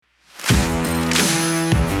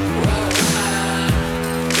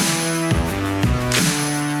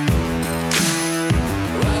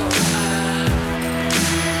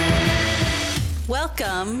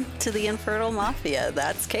to the Infertile Mafia.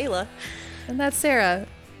 That's Kayla. And that's Sarah.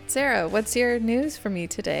 Sarah, what's your news for me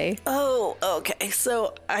today? Oh, okay.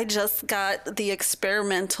 So I just got the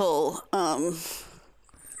experimental, I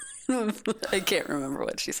can't remember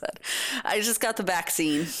what she said. I just got the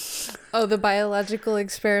vaccine. Oh, the biological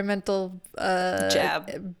experimental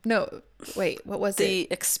jab. No, wait, what was The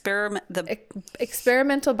it?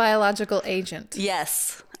 Experimental biological agent.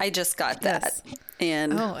 Yes, I just got that. Yes.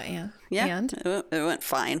 And yeah. And it went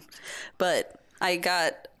fine. But I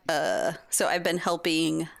got so I've been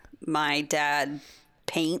helping my dad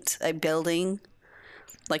paint a building,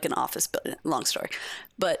 like an office building. Long story.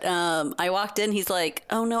 But I walked in, he's like,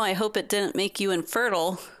 "Oh no, I hope it didn't make you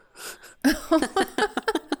infertile."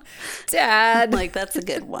 Dad. Like, that's a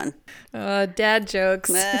good one. Dad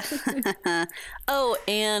jokes. Oh,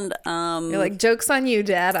 and you're like, joke's on you,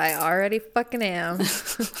 Dad. I already fucking am.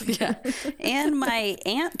 Yeah. And my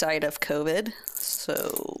aunt died of COVID.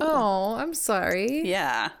 So Oh, I'm sorry.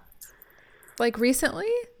 yeah. Like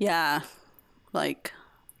recently? Yeah. Like,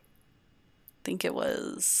 I think it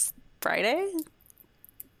was Friday.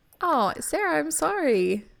 Oh, Sarah, I'm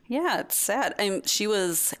sorry. Yeah, it's sad. She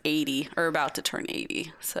was 80 or about to turn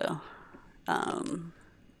 80. So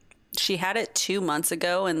she had it 2 months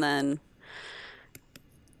ago, and then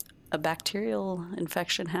a bacterial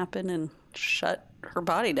infection happened and shut her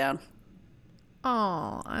body down.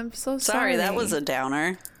 Oh, I'm so Sorry, that was a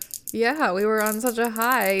downer. Yeah, we were on such a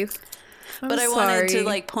high. But I wanted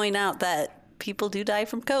to point out that people do die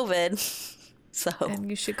from COVID. So, and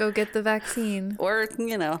you should go get the vaccine. Or,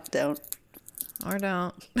 don't. Or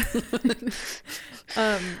don't.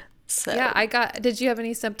 So yeah, did you have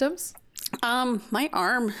any symptoms? My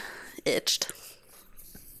arm itched.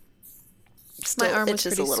 Still my arm was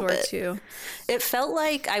itches pretty a little sore bit. too. It felt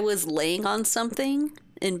like I was laying on something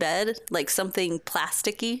in bed, like something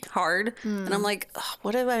plasticky, hard. And I'm like, oh,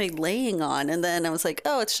 what am I laying on? And then I was like,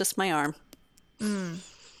 oh, it's just my arm.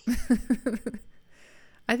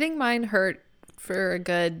 I think mine hurt for a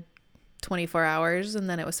good 24 hours and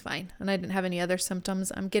then it was fine. And I didn't have any other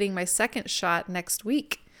symptoms. I'm getting my second shot next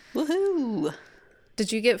week. Woohoo!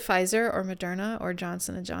 Did you get Pfizer or Moderna or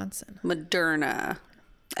Johnson & Johnson? Moderna,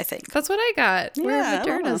 I think. That's what I got. Yeah, We're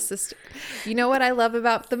Moderna's sister. You know what I love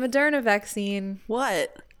about the Moderna vaccine?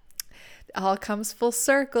 What? It all comes full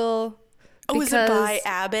circle. Oh, is it by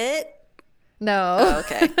Abbott? No. Oh,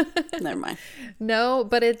 okay. Never mind. No,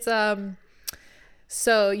 but it's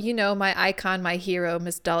so my icon, my hero,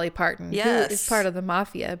 Miss Dolly Parton, yes, who is part of the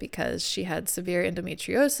Mafia because she had severe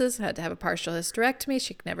endometriosis, had to have a partial hysterectomy.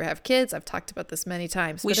 She could never have kids. I've talked about this many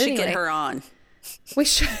times. We should get her on. We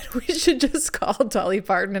should just call Dolly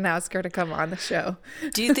Parton and ask her to come on the show.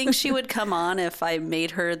 Do you think she would come on if I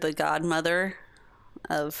made her the godmother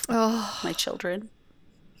of my children?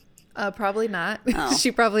 Probably not. Oh. She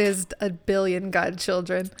probably has a billion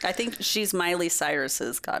godchildren. I think she's Miley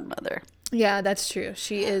Cyrus's godmother. Yeah, that's true.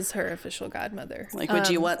 She is her official godmother. Like, would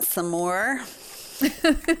you want some more?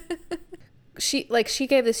 She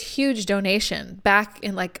gave this huge donation back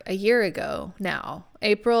in like a year ago now,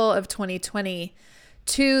 April of 2020,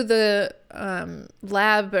 to the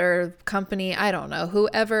lab or company, I don't know,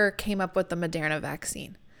 whoever came up with the Moderna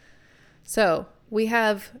vaccine. So we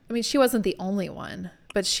have, she wasn't the only one,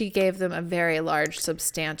 but she gave them a very large,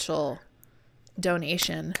 substantial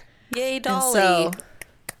donation. Yay, Dolly. And so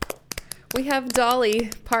we have Dolly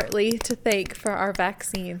partly to thank for our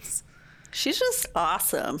vaccines. She's just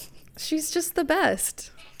awesome. She's just the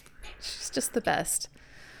best. She's just the best.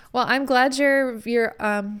 Well, I'm glad you're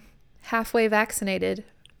halfway vaccinated.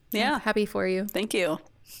 Yeah. I'm happy for you. Thank you.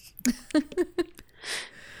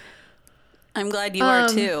 I'm glad you are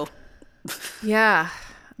too. Yeah,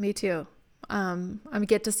 me too. I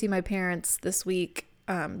get to see my parents this week.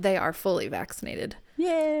 They are fully vaccinated.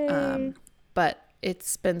 Yay. But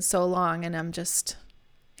it's been so long and I'm just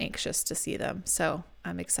anxious to see them. So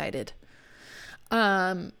I'm excited.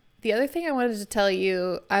 The other thing I wanted to tell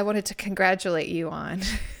you, I wanted to congratulate you on.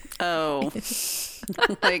 Oh.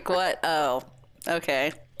 Like what? Oh,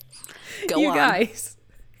 okay. Go on.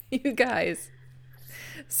 You guys.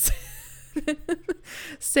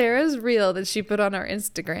 Sarah's reel that she put on our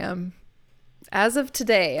Instagram. As of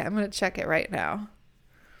today, I'm going to check it right now.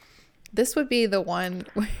 This would be the one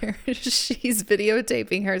where she's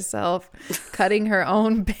videotaping herself cutting her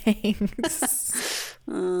own bangs.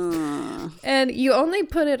 And you only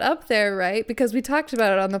put it up there, right? Because we talked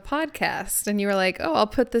about it on the podcast and you were like, oh, I'll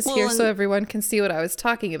put this here so everyone can see what I was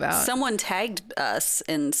talking about. Someone tagged us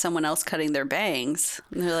in someone else cutting their bangs.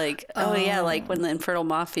 And they're like, oh yeah, like when the Infertile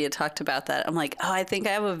Mafia talked about that. I'm like, oh, I think I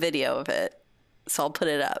have a video of it. So I'll put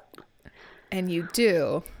it up. And you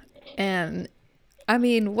do. And I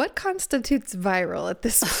mean, what constitutes viral at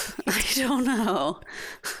this point? I don't know.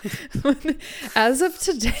 As of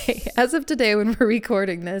today, when we're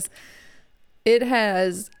recording this, it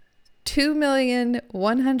has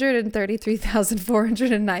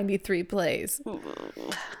 2,133,493 plays.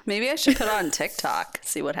 Maybe I should put it on TikTok,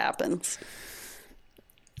 see what happens.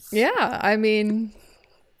 Yeah, I mean,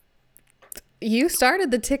 you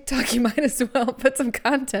started the TikTok, you might as well put some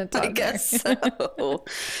content on I guess so.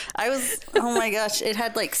 Oh my gosh, it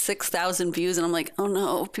had like 6,000 views, and I'm like, oh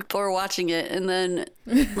no, people are watching it. And then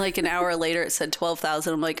like an hour later, it said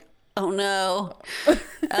 12,000. I'm like, oh no,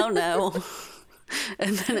 oh no.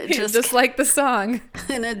 And then it just like the song.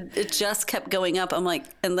 And it just kept going up. I'm like,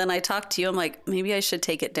 and then I talked to you. I'm like, maybe I should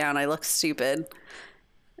take it down. I look stupid.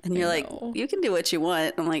 And you're like, you can do what you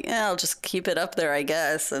want. I'm like, yeah, I'll just keep it up there, I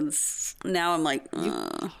guess. And now I'm like,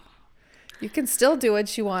 you can still do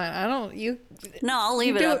what you want. No, I'll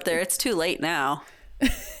leave it up there. It's too late now.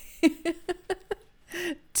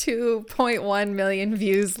 2.1 million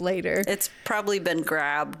views later. It's probably been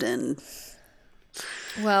grabbed and...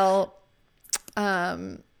 Well,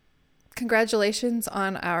 congratulations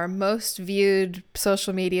on our most viewed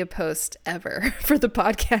social media post ever for the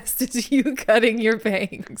podcast is you cutting your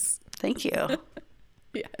bangs. Thank you.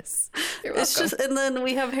 Yes. You're welcome. It's just, and then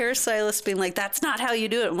we have hairstylists being like, that's not how you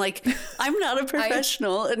do it. I'm like, I'm not a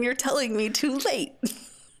professional and you're telling me too late.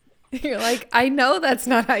 You're like, I know that's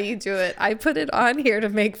not how you do it. I put it on here to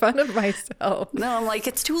make fun of myself. No, I'm like,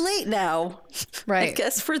 it's too late now. Right. I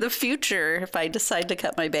guess for the future, if I decide to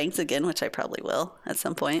cut my bangs again, which I probably will at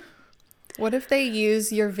some point. What if they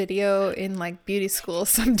use your video in like beauty school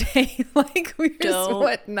someday? Like,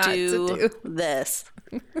 what not to do this.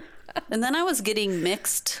 And then I was getting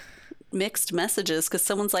mixed messages because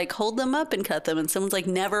someone's like, hold them up and cut them. And someone's like,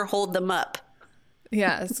 never hold them up.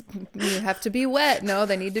 Yes, you have to be wet. No,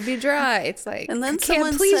 they need to be dry. It's like, and then I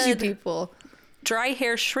can't please you people. Dry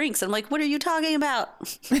hair shrinks. I'm like, what are you talking about?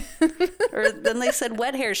 Or then they said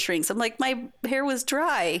wet hair shrinks. I'm like, my hair was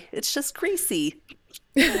dry. It's just greasy.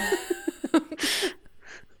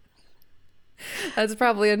 That's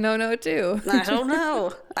probably a no-no too. I don't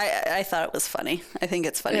know. I thought it was funny. I think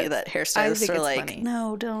it's funny that hairstylists are like, funny.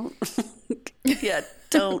 No, don't. Yeah,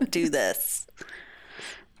 don't do this.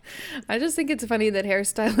 I just think it's funny that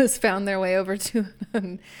hairstylists found their way over to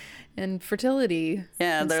and fertility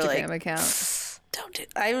they're Instagram like, account. Don't do.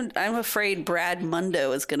 I'm afraid Brad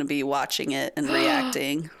Mundo is going to be watching it and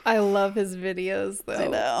reacting. I love his videos though. I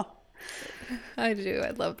know. I do. I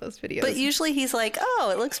love those videos. But usually he's like,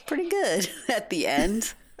 oh, it looks pretty good at the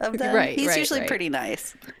end of them. He's usually pretty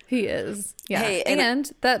nice. He is. Yeah. Hey,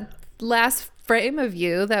 and that last frame of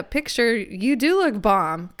you, that picture, you do look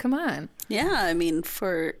bomb. Come on. Yeah, I mean,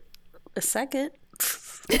 for a second.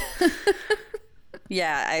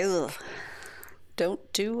 Yeah,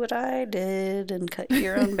 don't do what I did and cut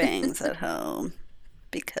your own bangs at home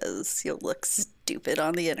because you'll look stupid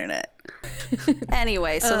on the internet.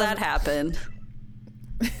 Anyway, so that happened.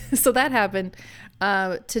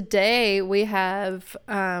 Today we have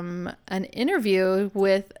an interview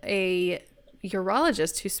with a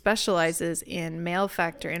urologist who specializes in male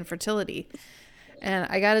factor infertility. And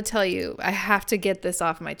I got to tell you, I have to get this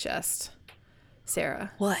off my chest,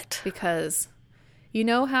 Sarah. What? Because you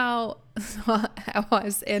know how I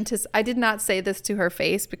did not say this to her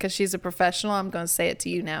face because she's a professional. I'm going to say it to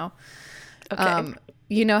you now. Okay.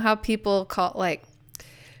 You know how people call, like,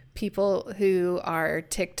 people who are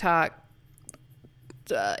TikTok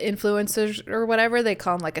influencers or whatever, they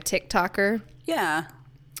call them like a TikToker? Yeah.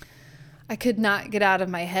 I could not get out of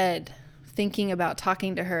my head thinking about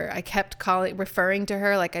talking to her. I kept referring to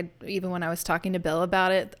her, even when I was talking to Bill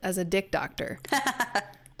about it, as a dick doctor.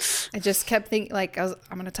 I just kept thinking, like, I'm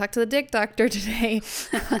going to talk to the dick doctor today.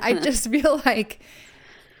 I just feel like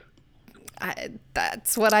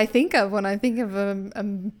that's what I think of when I think of a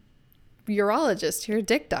urologist. You're a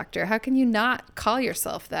dick doctor. How can you not call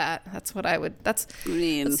yourself that? That's what I would. Let's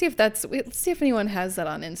see if anyone has that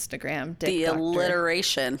on Instagram. Dick the doctor.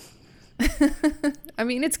 Alliteration. I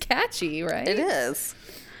mean, it's catchy, right? It is.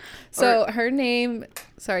 So her name.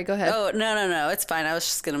 Sorry, go ahead. Oh, no. It's fine. I was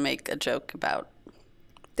just going to make a joke about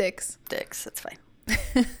dicks. It's fine.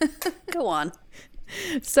 Go on.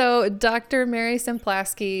 So Dr. Mary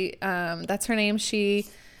Samplaski, that's her name. She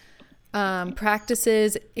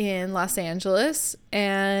practices in Los Angeles,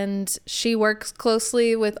 and she works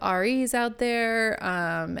closely with REs out there,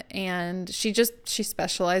 and she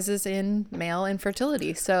specializes in male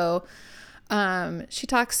infertility. So she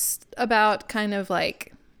talks about kind of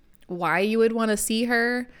like why you would want to see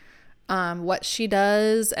her, what she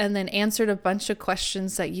does, and then answered a bunch of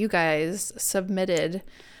questions that you guys submitted.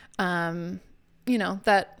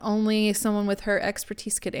 that only someone with her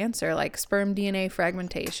expertise could answer, like sperm DNA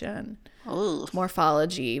fragmentation, Ooh.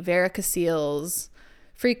 morphology, varicoceles,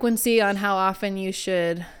 frequency on how often you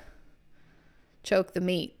should choke the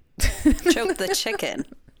meat. Choke the chicken.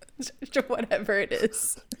 Whatever it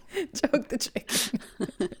is. Choke the chicken.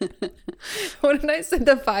 What did I say?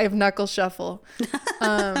 The 5-knuckle shuffle.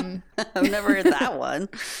 I've never heard that one.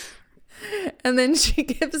 And then she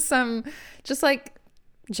gives some just like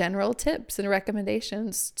general tips and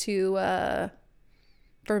recommendations to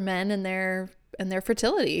for men and their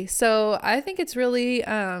fertility. So I think it's really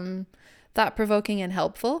thought-provoking and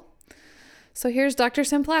helpful. So here's Dr.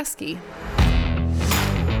 Samplaski.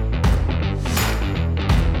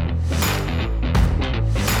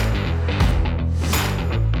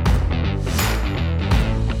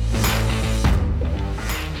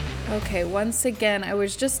 Okay, once again, I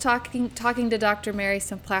was just talking to Dr. Mary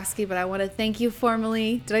Samplaski, but I want to thank you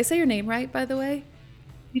formally. Did I say your name right, by the way?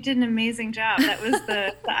 You did an amazing job. That was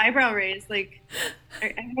the eyebrow raise. Like, I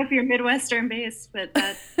don't know if you're Midwestern based, but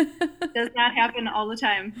that does not happen all the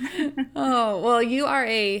time. Oh, well, you are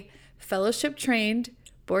a fellowship trained,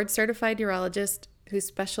 board certified urologist who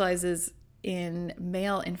specializes in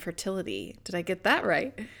male infertility. Did I get that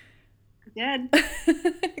right? Did.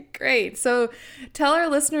 Great. So tell our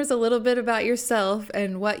listeners a little bit about yourself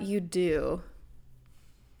and what you do.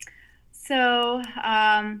 So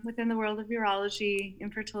within the world of urology,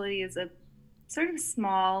 infertility is a sort of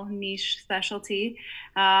small niche specialty.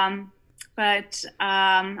 But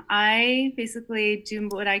I basically do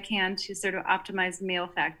what I can to sort of optimize male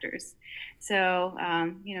factors. So,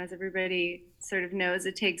 as everybody sort of knows,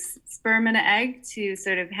 it takes sperm and an egg to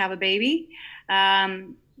sort of have a baby.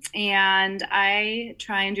 And I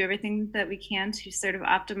try and do everything that we can to sort of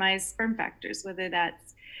optimize sperm factors, whether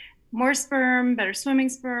that's more sperm, better swimming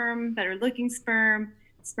sperm, better looking sperm,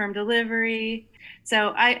 sperm delivery.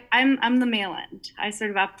 So I'm the male end. I sort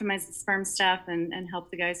of optimize the sperm stuff and help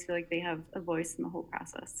the guys feel like they have a voice in the whole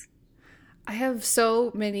process. I have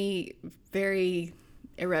so many very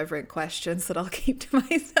irreverent questions that I'll keep to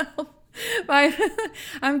myself.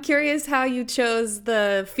 I'm curious how you chose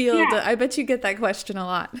the field. Yeah. I bet you get that question a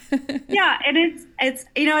lot. Yeah, and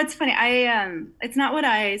it's funny. It's not what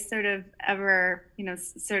I sort of ever,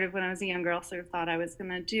 sort of when I was a young girl, sort of thought I was going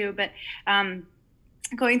to do. But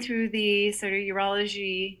going through the sort of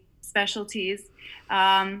urology specialties,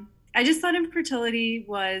 I just thought infertility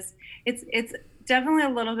was it's definitely a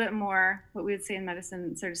little bit more what we would say in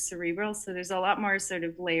medicine, sort of cerebral. So there's a lot more sort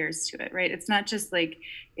of layers to it, right? It's not just like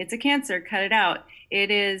it's a cancer, cut it out. It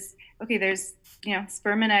is, okay, there's,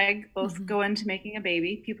 sperm and egg both go into making a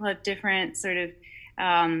baby. People have different sort of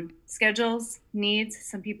schedules, needs.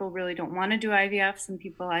 Some people really don't want to do IVF. Some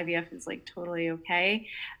people IVF is like totally okay.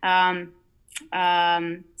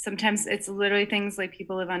 Sometimes it's literally things like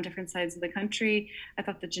people live on different sides of the country. I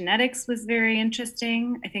thought the genetics was very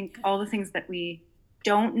interesting. I think all the things that we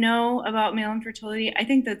don't know about male infertility, I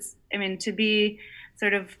think to be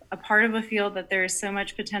sort of a part of a field that there is so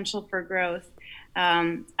much potential for growth,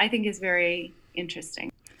 I think is very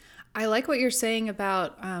interesting. I like what you're saying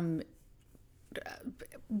about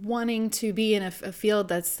wanting to be in a field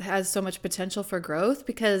that has so much potential for growth,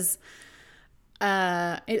 because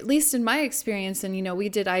at least in my experience, and we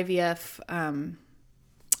did IVF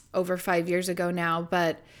over 5 years ago now,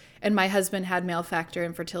 and my husband had male factor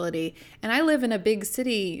infertility, and I live in a big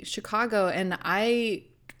city, Chicago, and I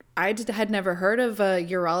had never heard of a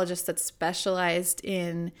urologist that specialized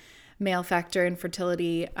in male factor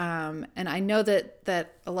infertility, and I know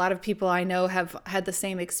that a lot of people I know have had the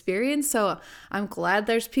same experience, so I'm glad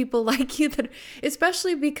there's people like you that,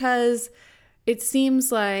 especially because it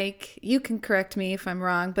seems like, you can correct me if I'm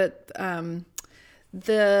wrong, but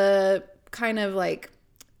the kind of like,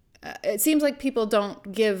 it seems like people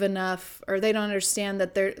don't give enough, or they don't understand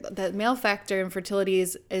that male factor infertility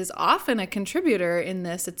is often a contributor in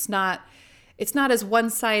this. It's not as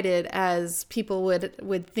one-sided as people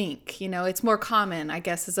would think. It's more common, I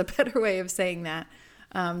guess, is a better way of saying that,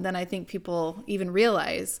 than I think people even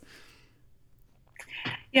realize.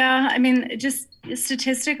 Yeah, I mean, just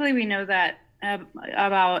statistically, we know that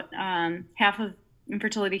about half of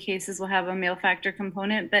infertility cases will have a male factor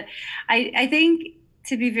component. But I think,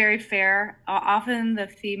 to be very fair, often the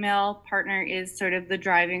female partner is sort of the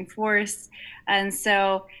driving force. And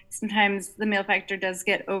so sometimes the male factor does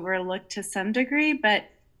get overlooked to some degree. But,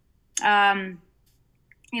 then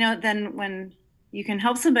when you can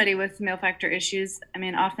help somebody with male factor issues, I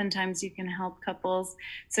mean, oftentimes you can help couples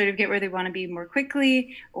sort of get where they want to be more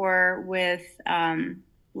quickly, or with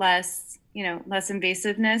less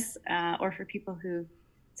invasiveness, or for people who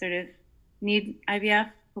sort of need IVF,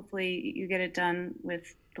 hopefully you get it done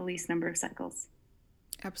with the least number of cycles.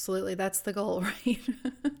 Absolutely. That's the goal, right?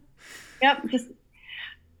 Yep.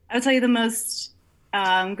 I'll tell you the most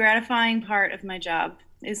gratifying part of my job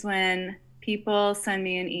is when people send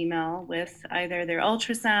me an email with either their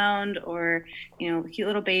ultrasound or, cute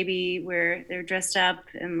little baby where they're dressed up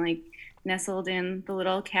and like nestled in the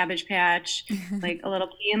little cabbage patch, like a little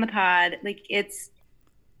pea in the pod. Like it's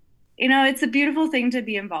a beautiful thing to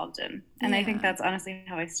be involved in. And I think Yeah. that's honestly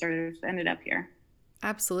how I ended up here.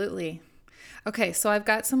 Absolutely. Okay, so I've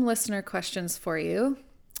got some listener questions for you.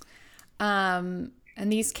 And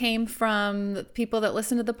these came from the people that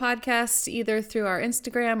listen to the podcast, either through our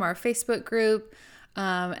Instagram or our Facebook group.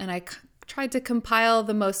 And I tried to compile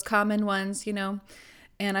the most common ones,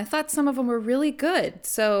 and I thought some of them were really good.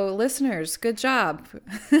 So listeners, good job.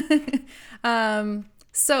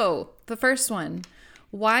 So the first one,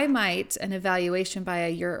 why might an evaluation by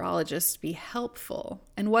a urologist be helpful?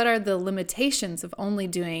 And what are the limitations of only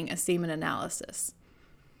doing a semen analysis?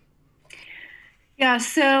 Yeah,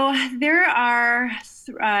 so there's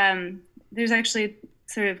actually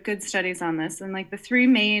sort of good studies on this, and like the three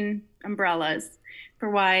main umbrellas for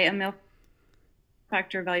why a male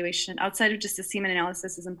factor evaluation outside of just a semen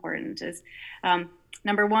analysis is important is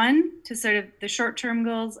number one, to sort of the short-term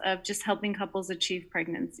goals of just helping couples achieve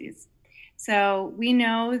pregnancies. So we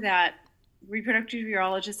know that reproductive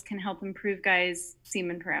urologists can help improve guys'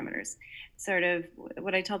 semen parameters. Sort of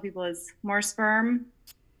what I tell people is more sperm,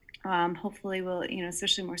 hopefully will,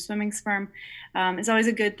 especially more swimming sperm, is always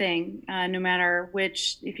a good thing, no matter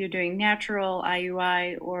if you're doing natural,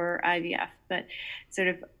 IUI, or IVF, but sort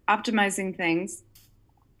of optimizing things.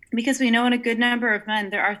 Because we know in a good number of men,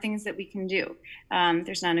 there are things that we can do.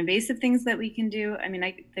 There's non-invasive things that we can do. I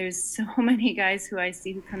mean, there's so many guys who I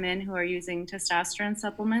see who come in who are using testosterone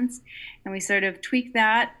supplements, and we sort of tweak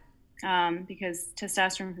that because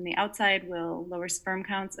testosterone from the outside will lower sperm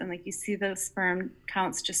counts, and like you see those sperm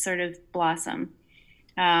counts just sort of blossom.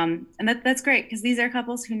 And that's great because these are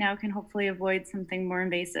couples who now can hopefully avoid something more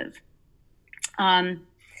invasive. Then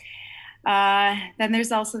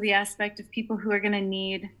there's also the aspect of people who are going to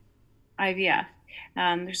need IVF.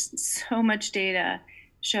 There's so much data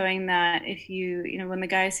showing that if when the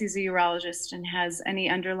guy sees a urologist and has any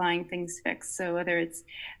underlying things fixed, so whether it's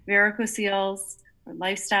varicocele or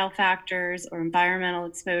lifestyle factors or environmental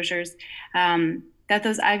exposures, that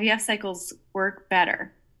those IVF cycles work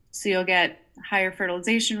better. So you'll get higher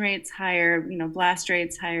fertilization rates, higher blast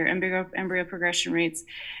rates, higher embryo progression rates,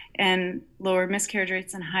 and lower miscarriage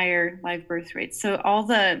rates and higher live birth rates. So all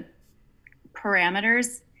the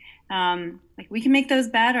parameters, like we can make those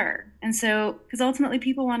better. And so, because ultimately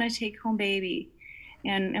people want to take home baby,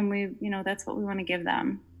 and we, that's what we want to give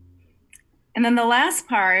them. And then the last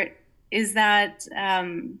part is that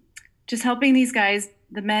just helping these guys,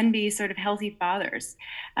 the men, be sort of healthy fathers.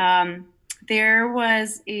 There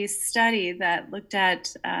was a study that looked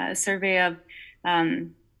at a survey of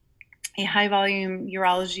a high volume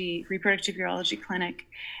reproductive urology clinic.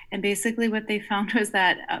 And basically what they found was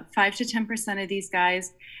that 5 to 10% of these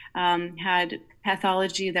guys had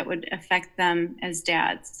pathology that would affect them as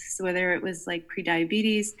dads. So whether it was like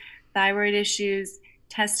prediabetes, thyroid issues,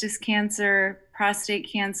 testis cancer,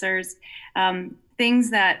 prostate cancers, things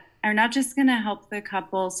that are not just going to help the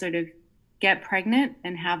couple sort of get pregnant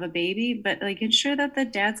and have a baby, but like ensure that the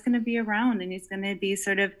dad's going to be around and he's going to be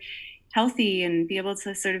sort of healthy and be able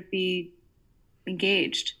to sort of be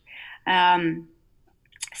engaged.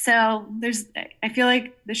 So I feel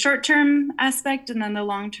like the short-term aspect and then the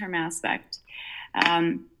long-term aspect.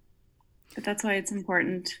 But that's why it's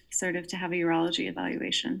important sort of to have a urology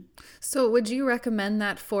evaluation. So would you recommend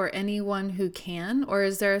that for anyone who can, or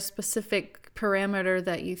is there a specific parameter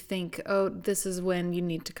that you think, oh, this is when you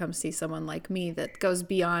need to come see someone like me, that goes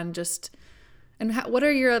beyond just, and what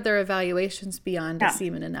are your other evaluations beyond a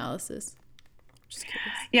semen analysis? Just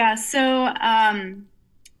curious. Yeah.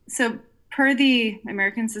 So per the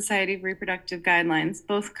American Society of Reproductive Guidelines,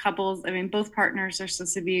 both partners are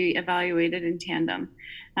supposed to be evaluated in tandem.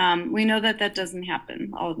 We know that doesn't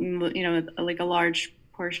happen, like a large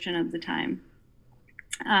portion of the time.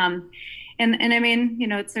 And I mean,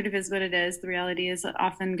 it sort of is what it is. The reality is that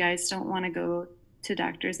often guys don't want to go to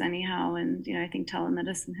doctors anyhow. And, I think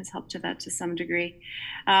telemedicine has helped to that to some degree.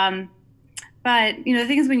 But, the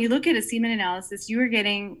thing is, when you look at a semen analysis, you are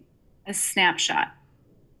getting a snapshot.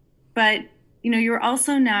 But, you're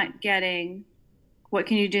also not getting what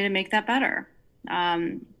can you do to make that better.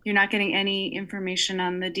 You're not getting any information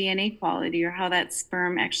on the DNA quality or how that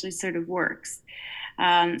sperm actually sort of works.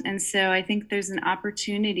 And so I think there's an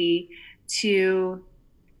opportunity to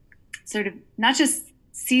sort of not just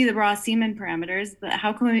see the raw semen parameters, but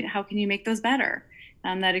how can you make those better?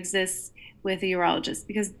 That exists with a urologist,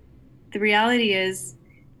 because the reality is,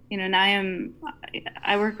 and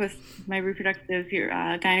I work with my reproductive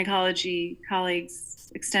gynecology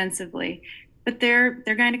colleagues extensively, but they're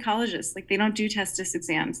gynecologists. Like, they don't do testis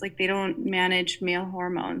exams. Like, they don't manage male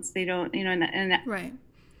hormones. They don't, and Right.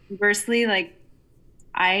 conversely, like,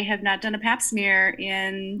 I have not done a pap smear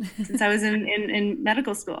since I was in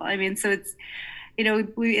medical school. I mean, so it's,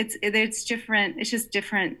 it's different. It's just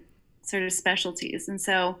different sort of specialties. And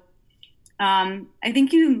so I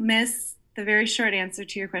think you miss the very short answer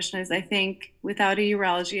to your question is, I think without a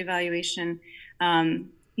urology evaluation,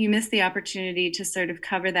 you miss the opportunity to sort of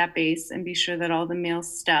cover that base and be sure that all the male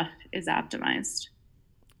stuff is optimized.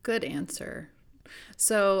 Good answer.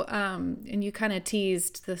 So, and you kind of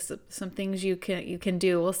teased some things you can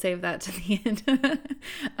do. We'll save that to the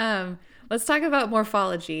end. Let's talk about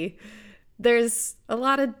morphology. There's a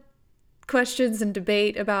lot of questions and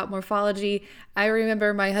debate about morphology. I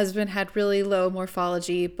remember my husband had really low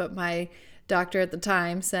morphology, but my doctor at the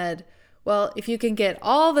time said, well, if you can get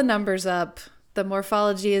all the numbers up, the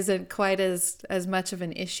morphology isn't quite as much of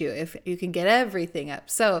an issue if you can get everything up.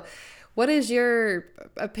 So what is your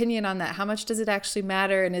opinion on that? How much does it actually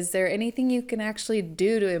matter? And is there anything you can actually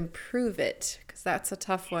do to improve it? Because that's a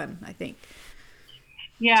tough one, I think.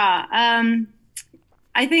 Yeah.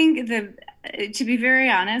 I think to be very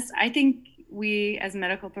honest, I think we as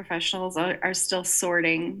medical professionals are still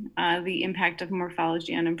sorting the impact of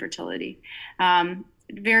morphology on infertility.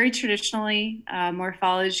 Very traditionally,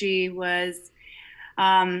 morphology was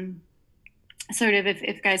sort of,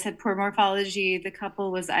 if guys had poor morphology, the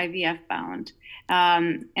couple was IVF bound.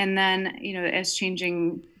 And then, as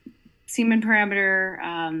changing semen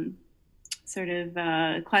parameter sort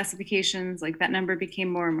of classifications, like that number became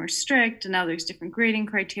more and more strict, and now there's different grading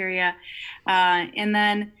criteria. And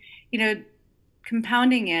then,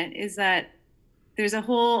 compounding it is that there's a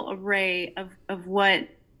whole array of what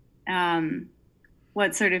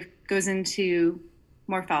sort of goes into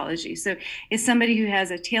morphology. So is somebody who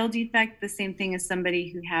has a tail defect the same thing as somebody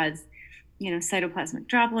who has, cytoplasmic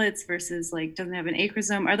droplets versus like doesn't have an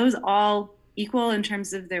acrosome? Are those all equal in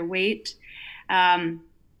terms of their weight? And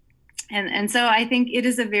so I think it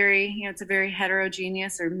is it's a very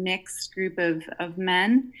heterogeneous or mixed group of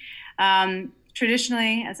men.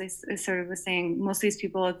 Traditionally, as I sort of was saying, most of these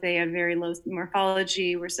people, if they had very low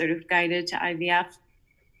morphology, were sort of guided to IVF.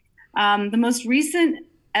 The most recent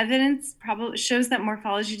evidence probably shows that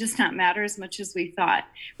morphology does not matter as much as we thought,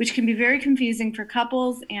 which can be very confusing for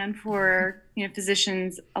couples and for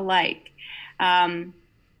physicians alike.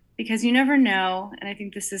 Because you never know, and I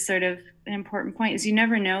think this is sort of an important point, is you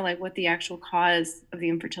never know like what the actual cause of the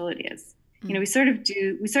infertility is. Mm-hmm. We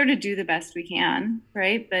sort of do the best we can,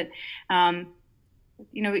 right? But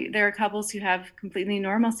there are couples who have completely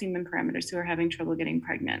normal semen parameters who are having trouble getting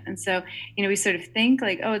pregnant. And so, we sort of think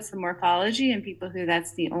like, oh, it's the morphology, and people who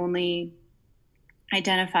that's the only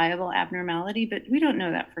identifiable abnormality, but we don't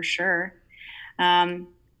know that for sure.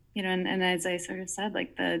 And as I sort of said,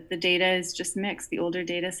 like the data is just mixed. The older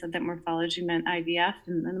data said that morphology meant IVF,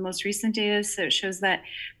 and the most recent data shows that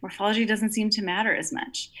morphology doesn't seem to matter as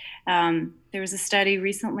much. There was a study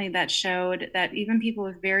recently that showed that even people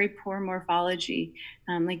with very poor morphology,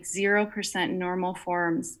 like 0% normal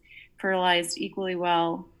forms, fertilized equally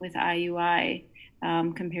well with IUI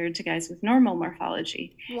compared to guys with normal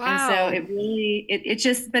morphology. Wow. And so it really, it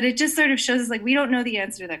just sort of shows us like, we don't know the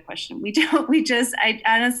answer to that question. I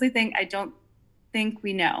honestly think, I don't think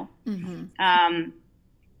we know. Mm-hmm.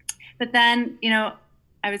 But then,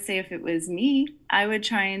 I would say if it was me, I would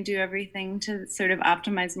try and do everything to sort of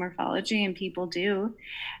optimize morphology, and people do.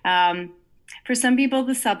 For some people,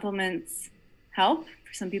 the supplements help.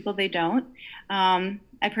 For some people, they don't.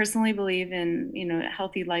 I personally believe in,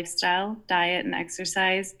 healthy lifestyle, diet, and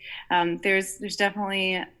exercise. There's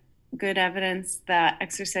definitely good evidence that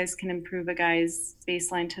exercise can improve a guy's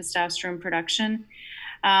baseline testosterone production.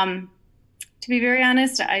 To be very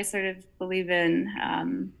honest, I sort of believe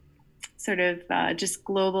in just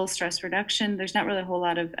global stress reduction. There's not really a whole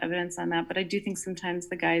lot of evidence on that, but I do think sometimes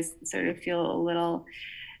the guys sort of feel a little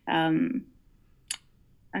under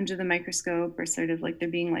the microscope, or sort of like they're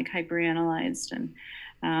being like hyperanalyzed. And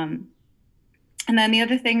then the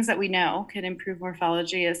other things that we know can improve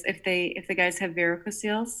morphology is if the guys have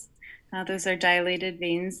varicoceles. Those are dilated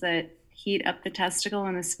veins that heat up the testicle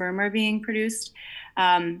when the sperm are being produced.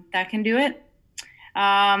 That can do it.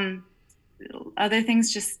 Other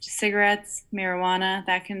things, just cigarettes, marijuana,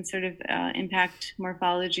 that can sort of impact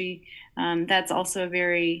morphology. That's also a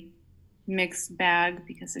very mixed bag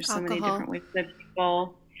because there's so many different ways that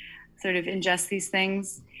people sort of ingest these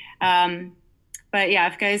things. But yeah,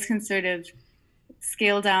 if guys can sort of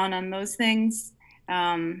scale down on those things,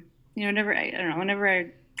 whenever I don't know,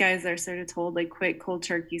 whenever guys are sort of told like quit cold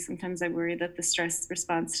turkey, sometimes I worry that the stress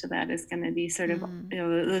response to that is going to be sort of,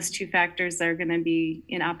 those two factors are going to be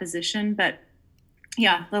in opposition. But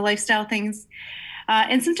yeah, the lifestyle things,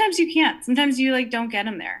 and sometimes you can't. Sometimes you like don't get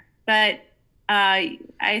them there. But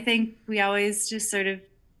I think we always just sort of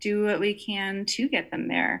do what we can to get them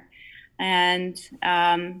there, and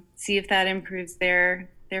see if that improves their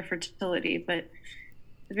fertility. But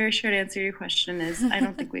the very short answer to your question is I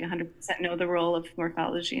don't think we 100% know the role of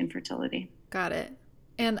morphology in fertility. Got it.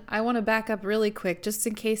 And I want to back up really quick, just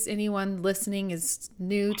in case anyone listening is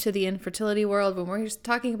new to the infertility world. When we're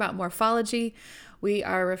talking about morphology, we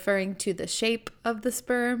are referring to the shape of the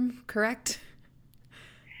sperm, correct?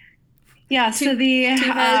 Yeah, so the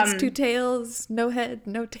two heads, two tails, no head,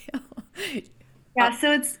 no tail. Yeah,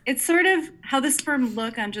 so it's sort of how the sperm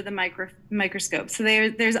look under the microscope. So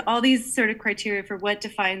there's all these sort of criteria for what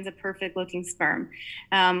defines a perfect looking sperm.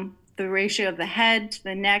 The ratio of the head to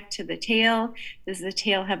the neck to the tail. Does the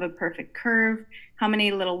tail have a perfect curve? How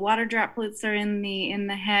many little water droplets are in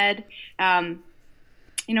the head?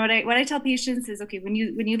 What I tell patients is, okay, when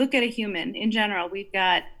you look at a human in general, we've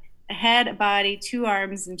got a head, a body, 2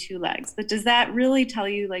 arms, and 2 legs. But does that really tell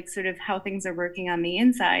you like sort of how things are working on the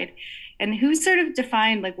inside? And who sort of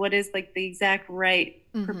defined like what is like the exact right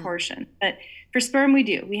proportion? But for sperm, we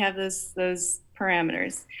do. We have those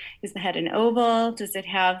parameters. Is the head an oval? Does it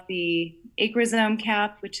have the acrosome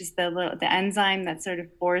cap, which is the enzyme that sort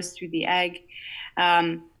of bores through the egg?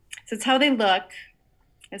 So it's how they look,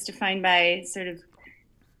 as defined by sort of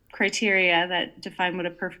criteria that define what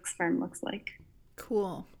a perfect sperm looks like.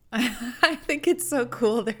 Cool. I think it's so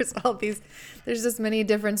cool. There's as many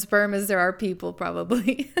different sperm as there are people,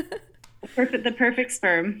 probably. The perfect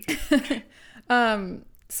sperm.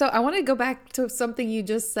 So I want to go back to something you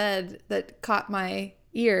just said that caught my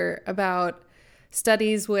ear about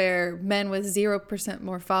studies where men with 0%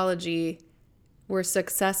 morphology were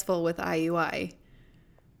successful with IUI.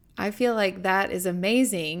 I feel like that is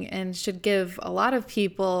amazing and should give a lot of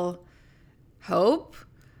people hope.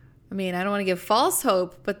 I mean, I don't want to give false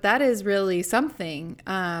hope, but that is really something.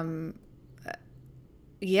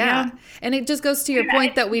 Yeah. And it just goes to your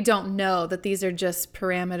point that we don't know, that these are just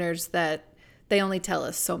parameters that they only tell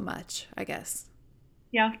us so much, I guess.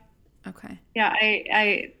 Yeah. Okay. Yeah,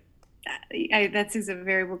 I that's a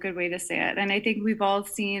very good way to say it. And I think we've all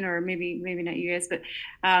seen, or maybe not you guys, but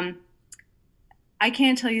I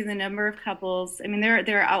can't tell you the number of couples. I mean, there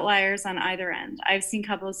are outliers on either end. I've seen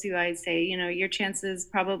couples who I'd say, your chances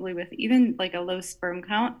probably with even like a low sperm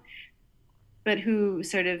count, but who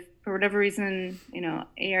sort of, for whatever reason,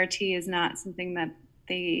 ART is not something that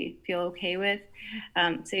they feel okay with.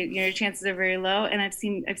 So your chances are very low. And I've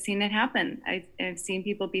seen it happen. I've seen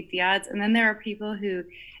people beat the odds. And then there are people who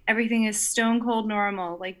everything is stone cold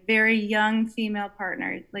normal, like very young female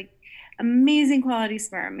partner, like amazing quality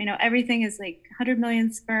sperm. Everything is like 100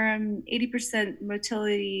 million sperm, 80%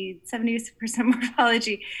 motility, 70%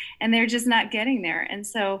 morphology, and they're just not getting there. And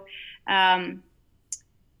so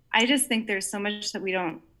I just think there's so much that we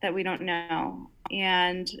don't know.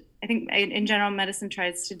 And I think in general, medicine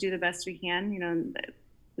tries to do the best we can.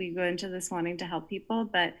 We go into this wanting to help people,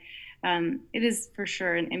 but it is for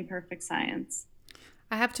sure an imperfect science.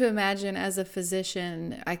 I have to imagine as a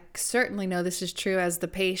physician, I certainly know this is true as the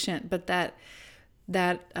patient, but that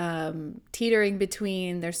teetering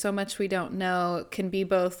between there's so much we don't know can be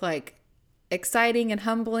both like exciting and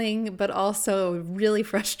humbling, but also really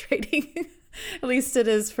frustrating. At least it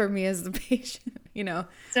is for me as the patient,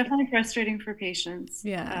 It's definitely frustrating for patients.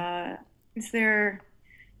 Yeah. Is there,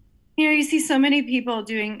 you see so many people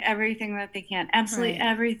doing everything that they can, absolutely Right.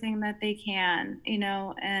 everything that they can,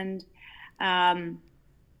 and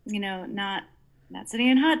not sitting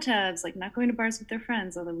in hot tubs, like not going to bars with their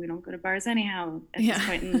friends, although we don't go to bars anyhow at this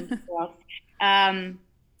point in the world.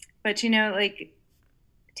 But like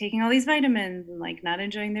taking all these vitamins and like not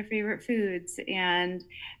enjoying their favorite foods, and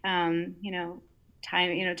time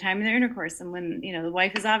in their intercourse, and when the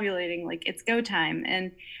wife is ovulating, like it's go time,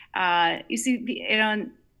 and you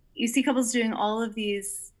see couples doing all of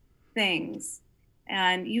these things,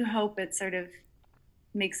 and you hope it sort of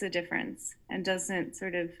makes a difference and doesn't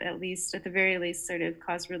sort of, at the very least, sort of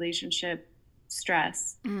cause relationship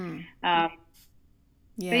stress. But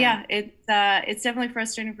yeah, it's definitely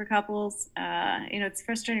frustrating for couples. It's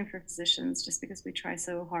frustrating for physicians just because we try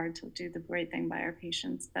so hard to do the right thing by our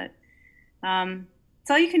patients. But it's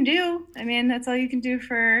all you can do. I mean, that's all you can do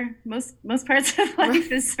for most parts of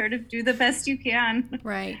life is sort of do the best you can.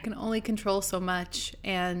 Right. You can only control so much.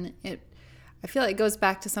 And I feel like it goes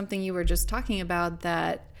back to something you were just talking about,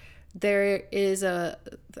 that there is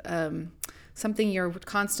something you're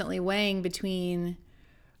constantly weighing between,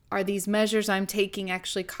 are these measures I'm taking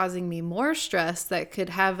actually causing me more stress that could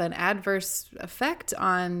have an adverse effect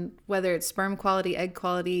on whether it's sperm quality, egg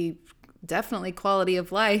quality, definitely quality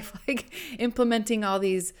of life? Like implementing all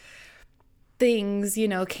these things,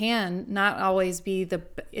 can not always be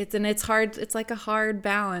it's hard. It's like a hard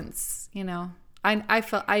balance, I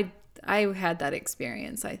felt I had that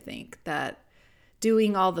experience. I think that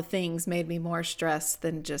doing all the things made me more stressed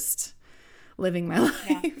than just living my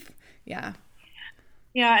life. Yeah.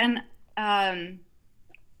 Yeah. And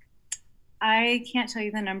I can't tell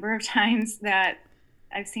you the number of times that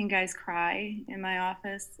I've seen guys cry in my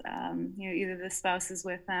office. Either the spouse is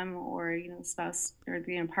with them, or the spouse or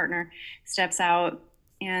the partner steps out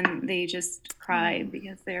and they just cry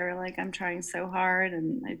because they're like, I'm trying so hard,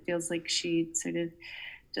 and it feels like she sort of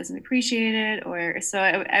doesn't appreciate it. Or so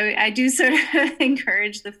I do sort of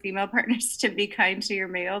encourage the female partners to be kind to your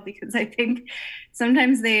male, because I think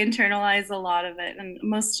sometimes they internalize a lot of it, and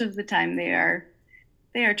most of the time they are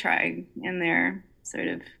trying in their sort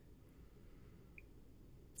of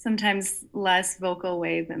sometimes less vocal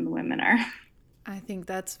way than the women are. I think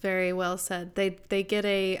that's very well said. They get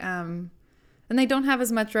and they don't have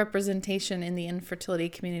as much representation in the infertility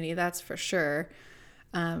community, that's for sure.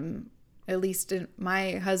 At least in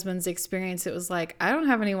my husband's experience, it was like, I don't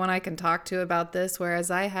have anyone I can talk to about this, whereas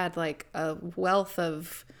I had like a wealth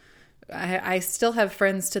of, I still have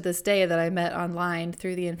friends to this day that I met online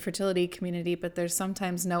through the infertility community, but there's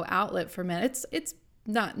sometimes no outlet for men. It's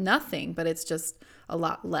not nothing, but it's just a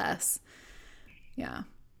lot less. Yeah.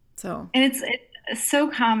 So. And it's so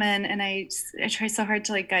common, and I try so hard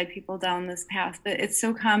to like guide people down this path, but it's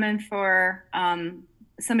so common for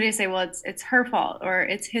somebody to say, well, it's her fault or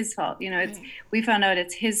it's his fault. We found out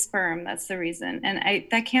it's his sperm, that's the reason. And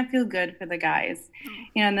that can't feel good for the guys.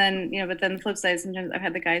 And then, but then the flip side, sometimes I've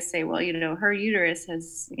had the guys say, well, her uterus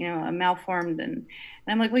has, malformed. And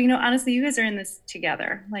I'm like, well, honestly, you guys are in this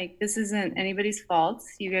together. Like, this isn't anybody's fault.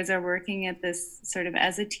 You guys are working at this sort of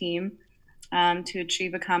as a team to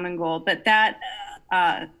achieve a common goal. But that,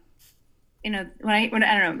 I don't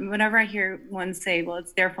know, whenever I hear one say, well,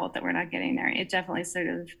 it's their fault that we're not getting there, it definitely sort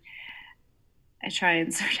of, I try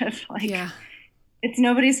and sort of like, It's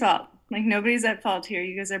nobody's fault. Like, nobody's at fault here.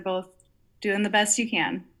 You guys are both doing the best you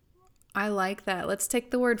can. I like that. Let's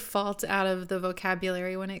take the word fault out of the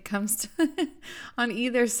vocabulary when it comes to on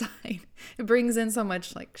either side. It brings in so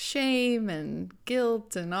much like shame and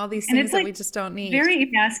guilt and all these things that we just don't need. Very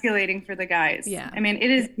emasculating for the guys. Yeah. I mean,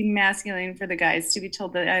 it is emasculating for the guys to be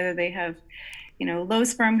told that either they have, low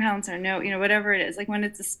sperm counts or no, whatever it is. Like, when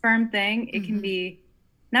it's a sperm thing, it can be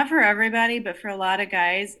not for everybody, but for a lot of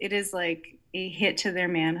guys, it is like a hit to their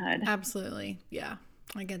manhood. Absolutely. Yeah,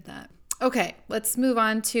 I get that. Okay, let's move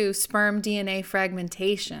on to sperm DNA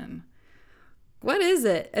fragmentation. What is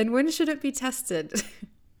it, and when should it be tested?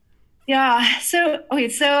 Yeah. So when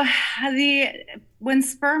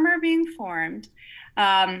sperm are being formed,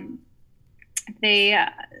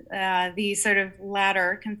 the sort of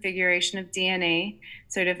ladder configuration of DNA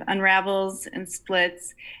sort of unravels and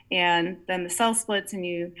splits, and then the cell splits, and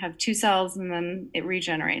you have two cells, and then it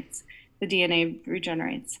regenerates. The DNA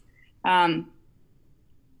regenerates.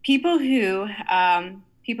 People who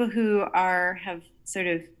have sort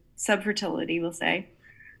of subfertility, we'll say,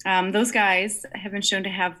 those guys have been shown to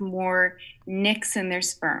have more nicks in their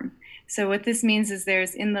sperm. So what this means is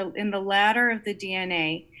there's in the ladder of the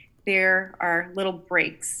DNA, there are little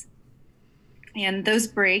breaks, and those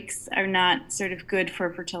breaks are not sort of good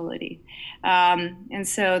for fertility. And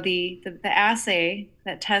so the assay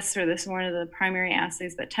that tests for this, one of the primary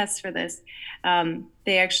assays that tests for this,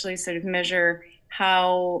 they actually sort of measure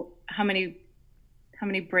how many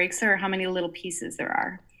breaks there are, how many little pieces there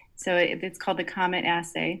are. So it's called the comet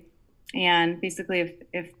assay. And basically,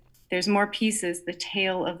 if there's more pieces, the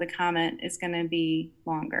tail of the comet is going to be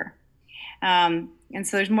longer. And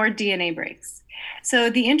so there's more DNA breaks. So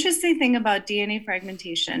the interesting thing about DNA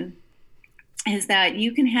fragmentation is that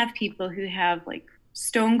you can have people who have like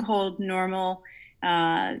stone cold normal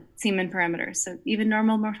semen parameters, so even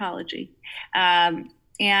normal morphology. And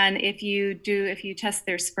if you test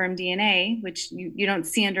their sperm DNA, which you don't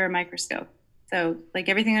see under a microscope, so like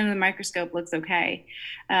everything under the microscope looks okay,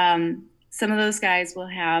 some of those guys will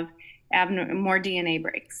have more DNA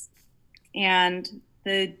breaks. And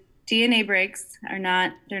the DNA breaks they're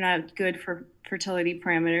not good for fertility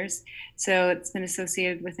parameters. So it's been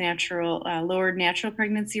associated with lowered natural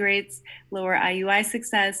pregnancy rates, lower IUI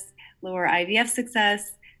success, lower IVF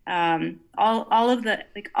success, all of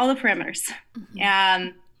all the parameters.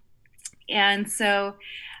 Mm-hmm. And so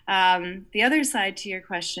the other side to your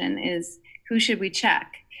question is, who should we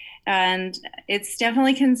check? And it's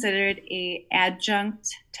definitely considered a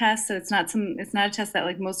adjunct test. So it's not a test that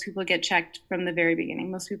like most people get checked from the very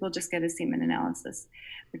beginning. Most people just get a semen analysis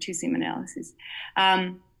or 2 semen analyses.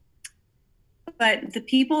 But the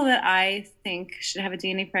people that I think should have a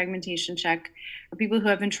DNA fragmentation check are people who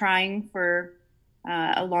have been trying for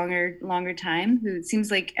a longer time, who it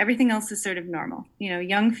seems like everything else is sort of normal.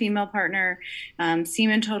 Young female partner,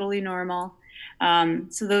 semen totally normal.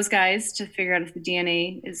 So those guys, to figure out if the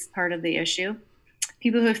DNA is part of the issue.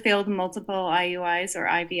 People who have failed multiple IUIs or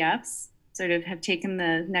IVFs sort of have taken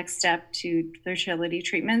the next step to fertility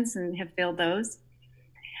treatments and have failed those.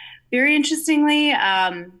 Very interestingly,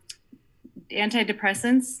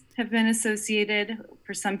 antidepressants have been associated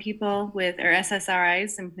for some people or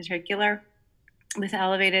SSRIs in particular, with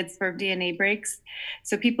elevated sperm DNA breaks.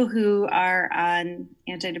 So people who are on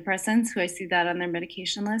antidepressants, who I see that on their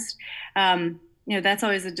medication list, that's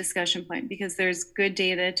always a discussion point, because there's good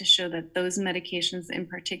data to show that those medications in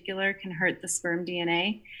particular can hurt the sperm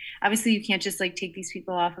DNA. Obviously, you can't just like take these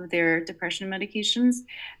people off of their depression medications.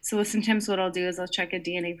 So sometimes what I'll do is I'll check a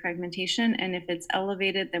DNA fragmentation, and if it's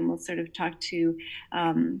elevated, then we'll sort of talk to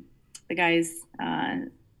the guy's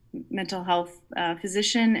mental health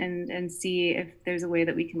physician and see if there's a way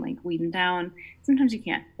that we can like weed them down. Sometimes you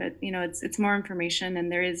can't, but it's more information,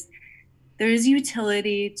 and there is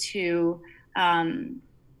utility to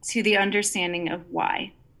the understanding of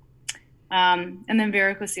why. And then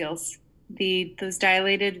varicoceles, those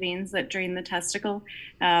dilated veins that drain the testicle,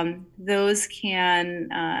 those can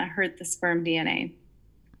hurt the sperm DNA.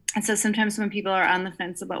 And so sometimes when people are on the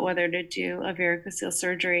fence about whether to do a varicocele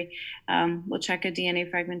surgery, we'll check a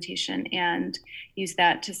DNA fragmentation and use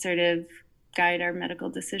that to sort of guide our medical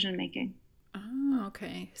decision making. Oh,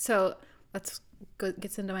 okay. So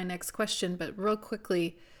gets into my next question, but real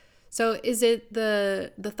quickly, so is it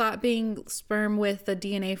the thought being sperm with the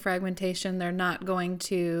DNA fragmentation, they're not going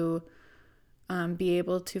to be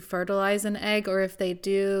able to fertilize an egg, or if they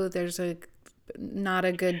do, there's not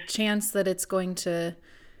a good chance that it's going to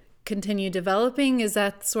continue developing? Is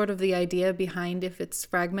that sort of the idea behind if it's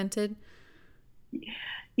fragmented?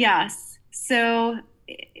 Yes. So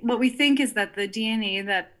what we think is that the DNA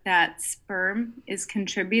that sperm is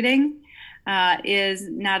contributing is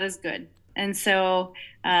not as good. And so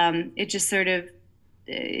it just sort of,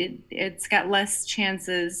 it's got less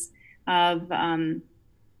chances of,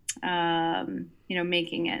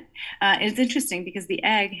 making it. It's interesting because the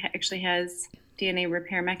egg actually has DNA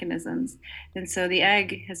repair mechanisms. And so the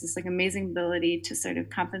egg has this like amazing ability to sort of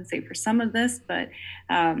compensate for some of this, but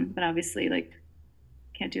obviously like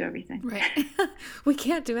can't do everything. Right. We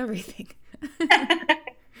can't do everything. The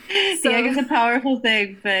egg is a powerful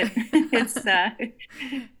thing, but it's,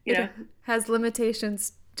 it has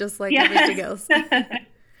limitations just like everything else.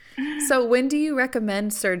 So when do you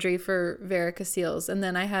recommend surgery for varicoceles? And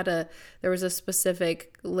then there was a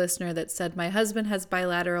specific listener that said, my husband has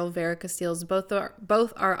bilateral varicoceles.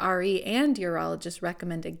 Both our RE and urologist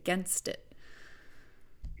recommend against it.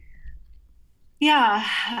 Yeah.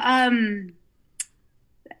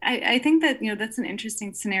 I think that, that's an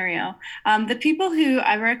interesting scenario. The people who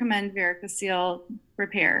I recommend varicocele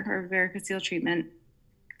repair or varicocele treatment.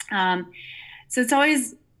 So it's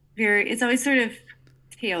always sort of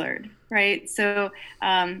tailored, right? So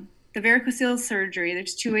the varicocele surgery,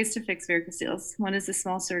 there's 2 ways to fix varicoceles. One is a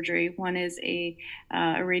small surgery, one is a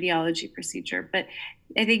radiology procedure. But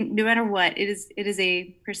I think no matter what, it is a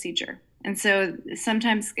procedure. And so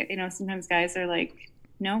sometimes guys are like,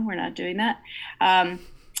 no, we're not doing that.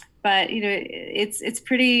 But it's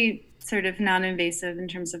pretty sort of non-invasive in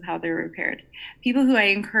terms of how they're repaired. People who I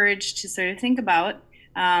encourage to sort of think about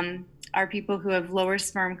are people who have lower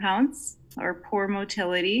sperm counts or poor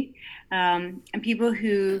motility, and people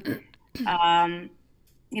who, have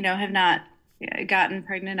not gotten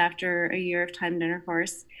pregnant after a year of timed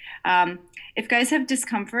intercourse. If guys have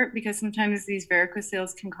discomfort, because sometimes these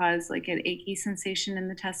varicoceles can cause like an achy sensation in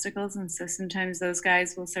the testicles, and so sometimes those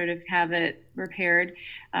guys will sort of have it repaired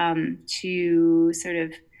to sort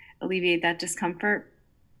of alleviate that discomfort.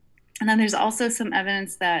 And then there's also some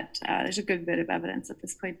evidence that there's a good bit of evidence at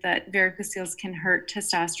this point that varicoceles can hurt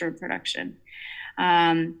testosterone production.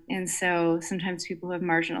 And so sometimes people who have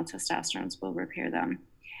marginal testosterone will repair them.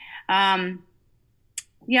 And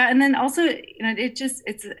then also,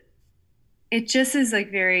 it's it just is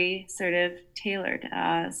like very sort of tailored.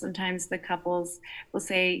 Sometimes the couples will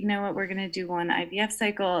say, you know what, we're going to do one IVF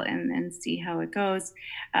cycle and see how it goes.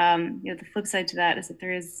 The flip side to that is that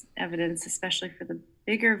there is evidence, especially for the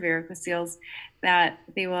bigger varicoceles, that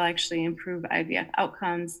they will actually improve IVF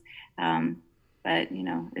outcomes. But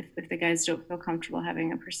if the guys don't feel comfortable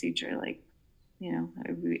having a procedure, like,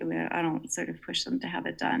 I don't sort of push them to have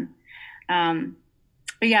it done.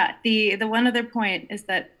 But yeah, the one other point is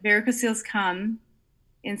that varicoceles come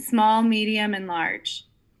in small, medium, and large.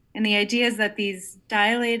 And the idea is that these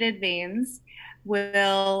dilated veins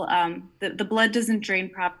will, the blood doesn't drain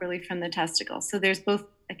properly from the testicle. So there's both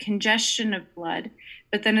a congestion of blood,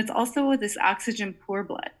 but then it's also this oxygen poor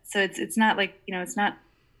blood. So it's not like, it's not,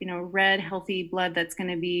 red, healthy blood that's going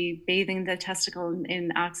to be bathing the testicle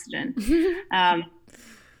in oxygen.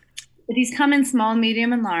 But these come in small,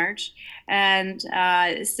 medium, and large. And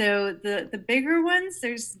so the bigger ones,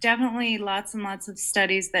 there's definitely lots and lots of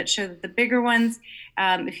studies that show that the bigger ones,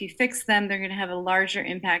 if you fix them, they're going to have a larger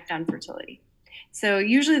impact on fertility. So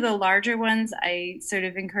usually the larger ones, I sort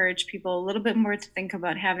of encourage people a little bit more to think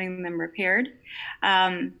about having them repaired.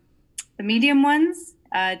 The medium ones,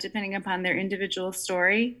 depending upon their individual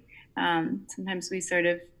story, sometimes we sort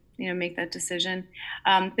of, make that decision.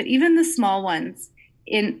 But even the small ones,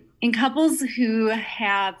 in couples who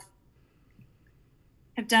have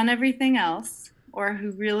done everything else, or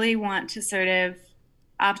who really want to sort of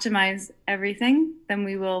optimize everything, then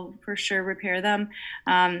we will for sure repair them.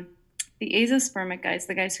 The azoospermic guys,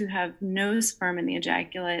 the guys who have no sperm in the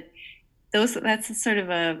ejaculate, that's sort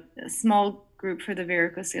of a small group for the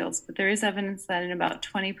varicoceles, but there is evidence that in about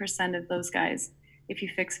 20% of those guys, if you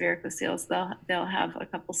fix varicoceles, they'll have a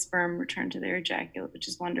couple sperm return to their ejaculate, which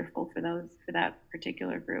is wonderful for that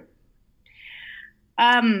particular group.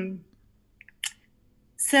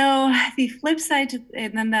 So the flip side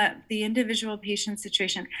and then the individual patient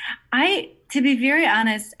situation, to be very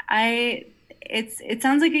honest, it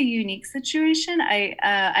sounds like a unique situation.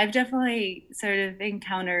 I've definitely sort of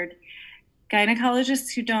encountered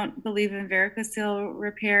gynecologists who don't believe in varicocele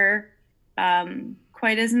repair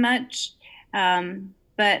quite as much.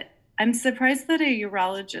 But I'm surprised that a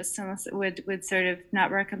urologist would sort of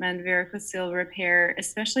not recommend varicocele repair,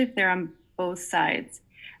 especially if they're on both sides,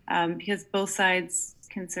 because both sides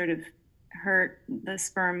can sort of hurt the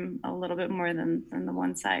sperm a little bit more than the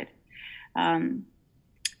one side.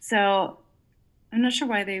 So I'm not sure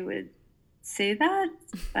why they would say that,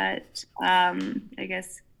 but I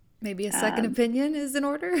guess maybe a second opinion is in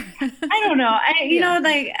order. I don't know.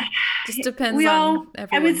 Just depends on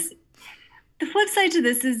everyone. The flip side to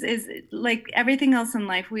this is like everything else in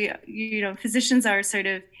life. Physicians are sort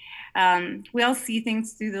of, we all see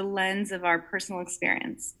things through the lens of our personal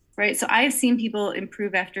experience, right? So I've seen people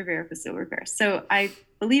improve after varicocele repair. So I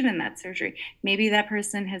believe in that surgery. Maybe that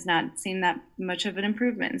person has not seen that much of an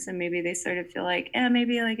improvement. So maybe they sort of feel like,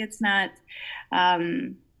 maybe like it's not,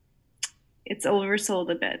 it's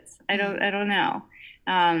oversold a bit. I don't know.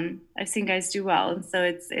 I've seen guys do well. And so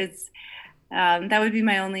it's that would be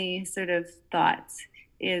my only sort of thought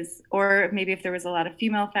or maybe if there was a lot of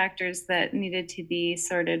female factors that needed to be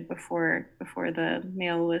sorted before the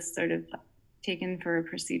male was sort of taken for a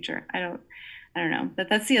procedure. I don't know. But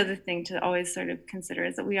that's the other thing to always sort of consider,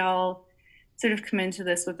 is that we all sort of come into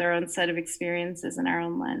this with our own set of experiences and our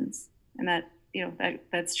own lens. And that,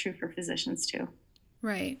 that's true for physicians too.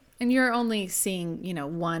 Right. And you're only seeing,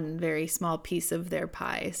 one very small piece of their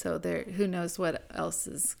pie. So who knows what else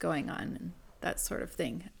is going on and that sort of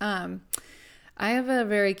thing. I have a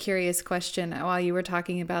very curious question while you were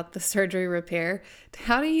talking about the surgery repair.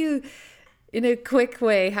 How do you, in a quick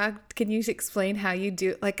way, how can you explain how you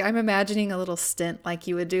do? Like, I'm imagining a little stint like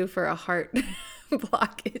you would do for a heart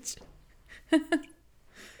blockage.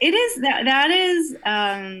 It is that is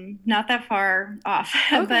not that far off.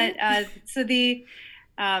 Okay. But so the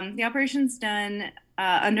operation's done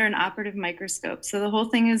under an operative microscope. So the whole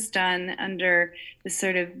thing is done under this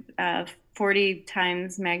sort of 40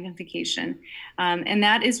 times magnification. And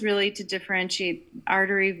that is really to differentiate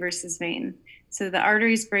artery versus vein. So the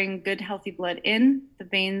arteries bring good, healthy blood in, the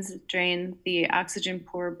veins drain the oxygen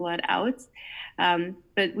poor blood out.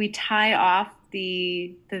 But we tie off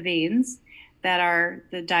the veins that are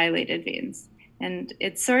the dilated veins. And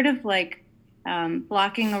it's sort of like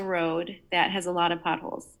blocking a road that has a lot of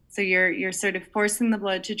potholes. So you're sort of forcing the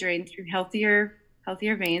blood to drain through healthier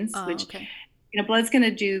veins, which okay. Blood's going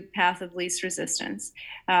to do path of least resistance.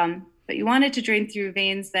 But you want it to drain through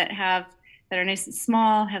veins that are nice and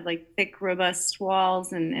small, have like thick, robust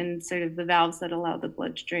walls, and sort of the valves that allow the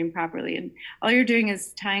blood to drain properly. And all you're doing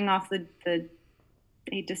is tying off the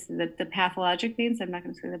I hate to say the pathologic veins. I'm not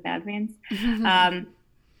going to say the bad veins.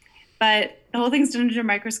 But the whole thing's done under a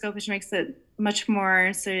microscope, which makes it much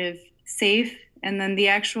more sort of safe. And then the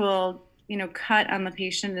actual, cut on the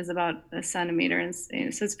patient is about a centimeter. And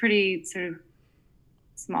so it's pretty sort of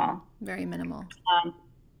small. Very minimal.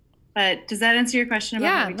 But does that answer your question about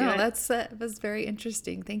how we do it? That was very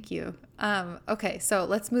interesting. Thank you. Okay, so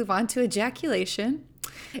let's move on to ejaculation.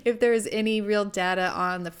 If there's any real data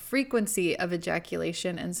on the frequency of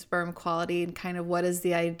ejaculation and sperm quality and kind of what is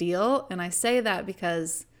the ideal. And I say that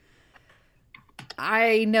because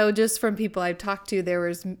I know just from people I've talked to, there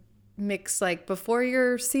was mixed, like, before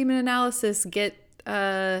your semen analysis, get,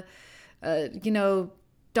 don't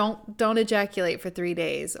ejaculate for 3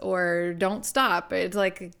 days, or don't stop. It's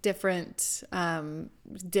like different,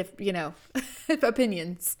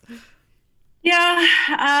 opinions. Yeah.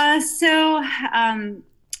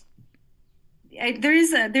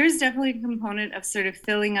 There's definitely a component of sort of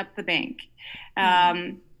filling up the bank.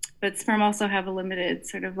 But sperm also have a limited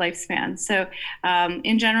sort of lifespan. So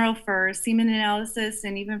in general, for semen analysis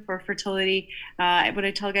and even for fertility, what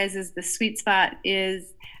I tell guys is the sweet spot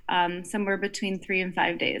is somewhere between 3 and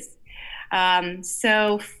 5 days.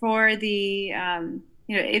 So for the,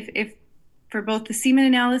 if for both the semen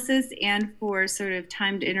analysis and for sort of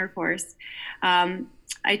timed intercourse,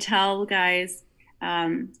 I tell guys,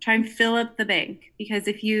 try and fill up the bank, because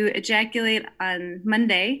if you ejaculate on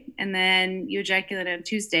Monday and then you ejaculate on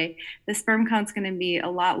Tuesday, the sperm count's going to be a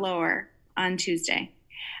lot lower on Tuesday.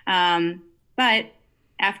 But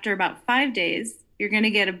after about 5 days, you're going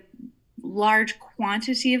to get a large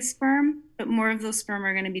quantity of sperm, but more of those sperm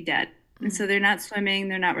are going to be dead. And so they're not swimming.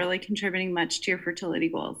 They're not really contributing much to your fertility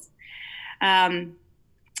goals.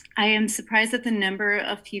 I am surprised at the number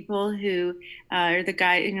of people who,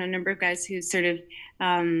 number of guys who sort of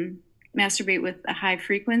masturbate with a high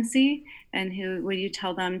frequency, and who, when you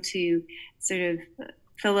tell them to sort of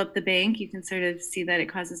fill up the bank, you can sort of see that it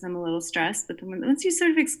causes them a little stress. But then once you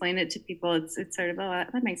sort of explain it to people, it's sort of, oh,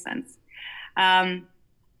 that makes sense.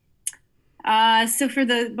 So for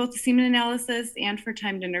both the semen analysis and for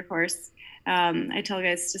timed intercourse, I tell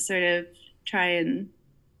guys to sort of try and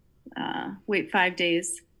wait 5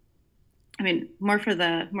 days. I mean, more for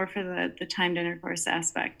the timed intercourse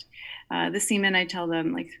aspect. The semen, I tell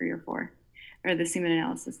them like 3 or 4, or the semen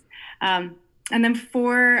analysis. And then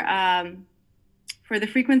for the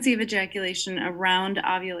frequency of ejaculation around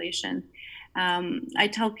ovulation, I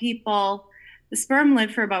tell people the sperm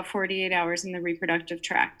live for about 48 hours in the reproductive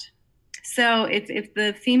tract. So if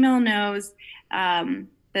the female knows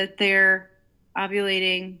that they're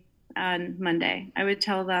ovulating on Monday, I would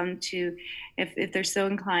tell them to, if they're so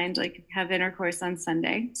inclined, like, have intercourse on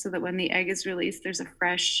Sunday, so that when the egg is released, there's a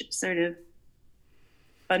fresh sort of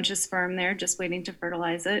bunch of sperm there just waiting to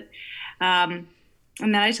fertilize it. And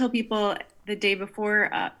then I tell people the day before,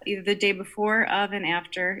 either the day before, of, and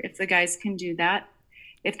after, if the guys can do that.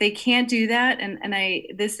 If they can't do that,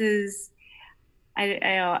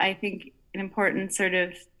 I think an important sort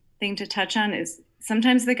of thing to touch on is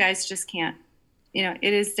sometimes the guys just can't.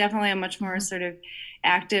 It is definitely a much more sort of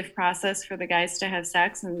active process for the guys to have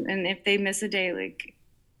sex. And if they miss a day, like,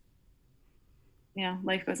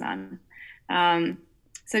 life goes on.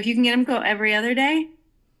 So if you can get them go every other day,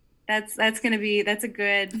 that'll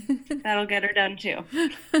get her done too.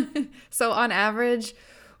 So on average,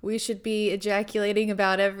 we should be ejaculating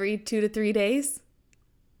about every 2 to 3 days?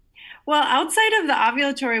 Well, outside of the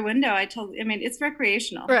ovulatory window, it's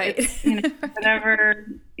recreational. Right. It's, whatever,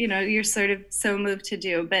 you're sort of so moved to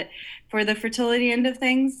do. But for the fertility end of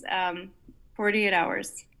things, 48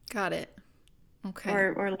 hours. Got it. Okay.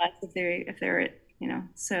 Or less if they're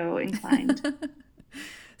so inclined.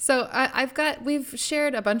 So we've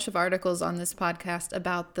shared a bunch of articles on this podcast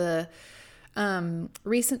about the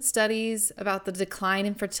recent studies about the decline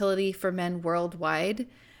in fertility for men worldwide.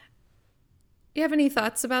 Do you have any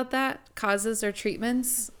thoughts about that? Causes or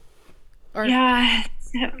treatments? Yeah.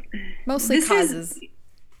 Mostly causes.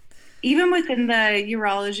 Even within the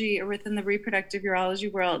urology, or within the reproductive urology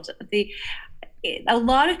world, a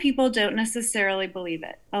lot of people don't necessarily believe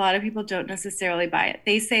it. A lot of people don't necessarily buy it.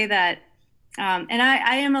 They say that, and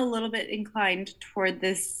I am a little bit inclined toward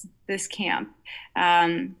this camp,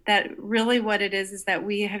 that really what it is that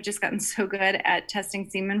we have just gotten so good at testing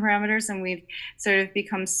semen parameters, and we've sort of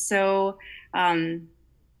become so,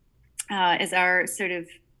 as our sort of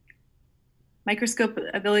microscope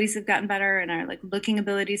abilities have gotten better, and our looking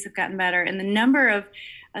abilities have gotten better, and the number of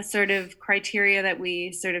sort of criteria that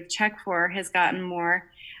we sort of check for has gotten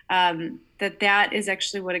more, that is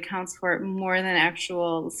actually what accounts for it more than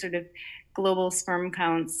actual sort of global sperm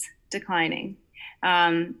counts declining.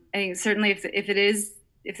 I think certainly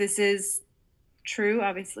if this is true,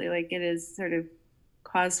 obviously, like it is sort of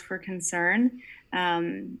cause for concern.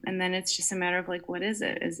 And then it's just a matter of like, what is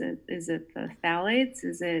it? Is it the phthalates?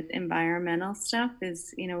 Is it environmental stuff?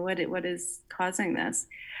 Is, what is causing this?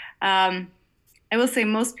 I will say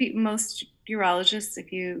most urologists,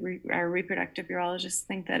 if you are reproductive urologists,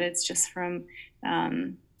 think that it's just from,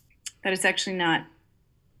 that it's actually not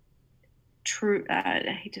true.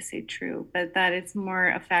 I hate to say true, but that it's more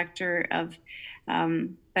a factor of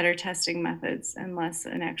better testing methods and less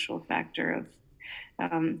an actual factor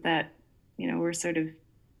of that, we're sort of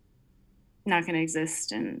not going to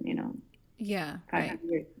exist and, Yeah, right.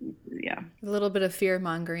 Yeah. A little bit of fear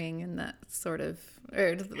mongering and that sort of,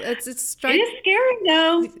 or it's It is scary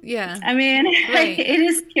though. Yeah. I mean, right. It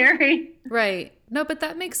is scary. Right. No, but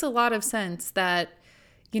that makes a lot of sense that,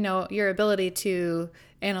 your ability to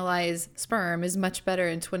analyze sperm is much better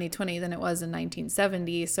in 2020 than it was in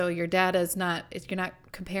 1970. So your data is not, you're not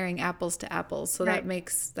comparing apples to apples. So right.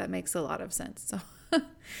 that makes a lot of sense.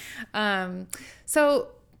 So, so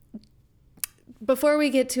before we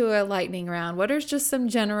get to a lightning round, what are just some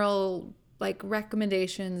general like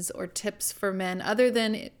recommendations or tips for men other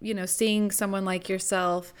than, seeing someone like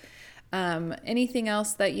yourself? Anything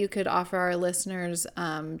else that you could offer our listeners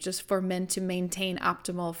just for men to maintain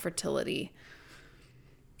optimal fertility?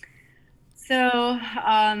 So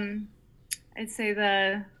I'd say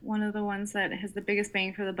one of the ones that has the biggest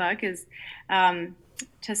bang for the buck is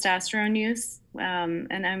testosterone use.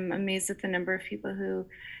 And I'm amazed at the number of people who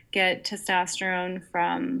get testosterone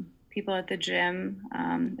from people at the gym.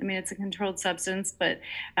 I mean, it's a controlled substance, but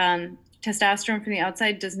testosterone from the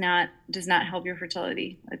outside does not help your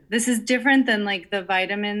fertility. This is different than like the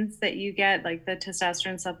vitamins that you get, like the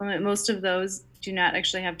testosterone supplement. Most of those do not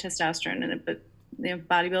actually have testosterone in it, but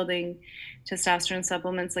bodybuilding testosterone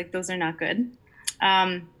supplements, like those are not good.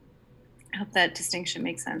 I hope that distinction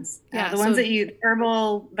makes sense. Yeah, the ones that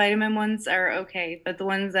herbal vitamin ones are okay, but the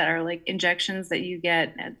ones that are like injections that you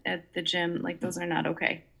get at the gym, like those are not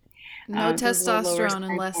okay. No testosterone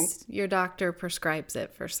unless your doctor prescribes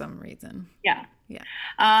it for some reason. Yeah. Yeah.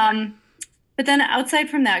 But then outside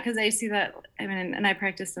from that, because I see that, I mean, and I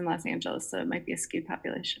practice in Los Angeles, so it might be a skewed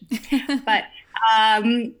population. But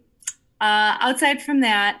outside from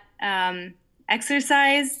that,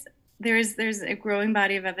 exercise, there's a growing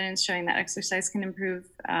body of evidence showing that exercise can improve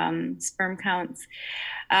sperm counts.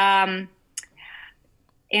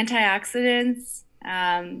 Antioxidants,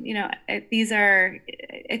 these are,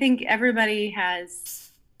 I think everybody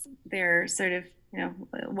has their sort of,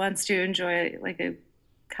 wants to enjoy like a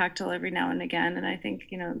cocktail every now and again. And I think,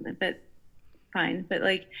 but fine. But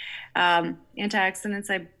like antioxidants,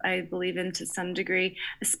 I believe in to some degree,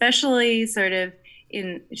 especially sort of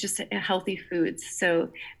in just healthy foods. So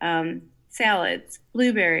salads,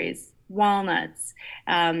 blueberries, walnuts,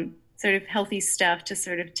 sort of healthy stuff to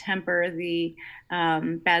sort of temper the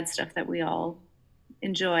bad stuff that we all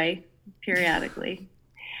enjoy periodically.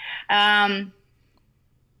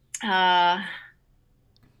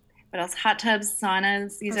 What else? Hot tubs,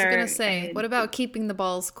 saunas. I was going to say, what about keeping the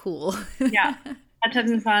balls cool? Yeah. Hot tubs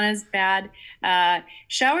and saunas, bad.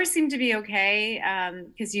 Showers seem to be okay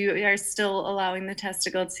because you are still allowing the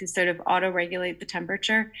testicle to sort of auto-regulate the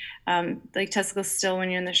temperature. Like testicles still, when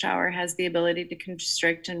you're in the shower, has the ability to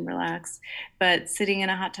constrict and relax. But sitting in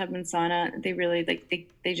a hot tub and sauna, they really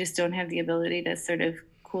they just don't have the ability to sort of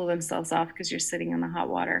cool themselves off because you're sitting in the hot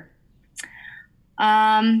water.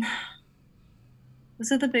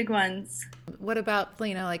 Those are the big ones. What about,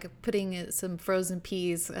 like putting some frozen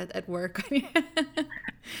peas at work? Like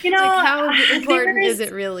how important is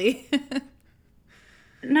it really?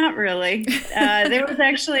 Not really. This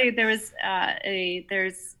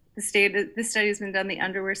study has been done, the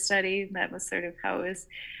underwear study. That was sort of how it was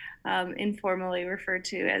informally referred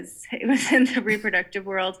to as it was in the reproductive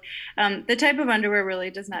world. The type of underwear really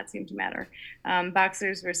does not seem to matter.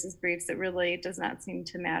 Boxers versus briefs, it really does not seem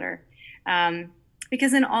to matter.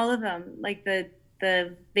 Because in all of them, like the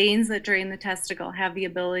veins that drain the testicle have the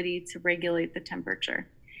ability to regulate the temperature.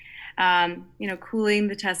 Cooling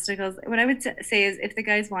the testicles. What I would say is, if the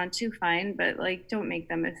guys want to, fine, but like don't make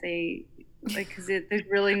them if they like, because there's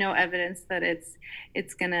really no evidence that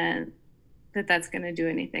that's gonna do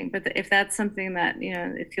anything. But if that's something that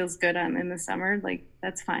it feels good in the summer, like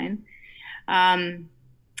that's fine.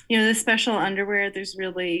 The special underwear. There's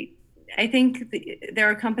really, I think there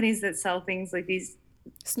are companies that sell things like these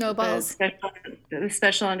snowballs, the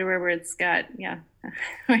special underwear where it's got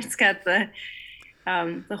the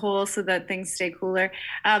hole so that things stay cooler.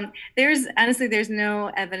 There's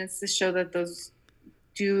no evidence to show that those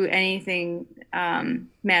do anything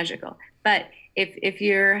magical. But if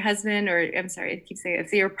your husband, or I'm sorry, I keep saying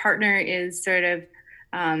if your partner is sort of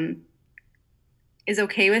is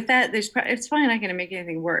okay with that, it's probably not going to make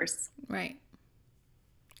anything worse. Right.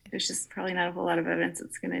 There's just probably not a whole lot of evidence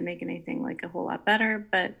that's going to make anything like a whole lot better.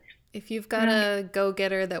 But if you've got a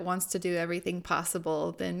go-getter that wants to do everything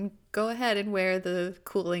possible, then go ahead and wear the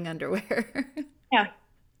cooling underwear. Yeah.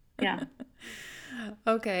 Yeah.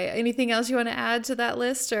 Okay. Anything else you want to add to that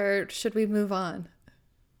list, or should we move on?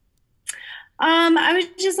 I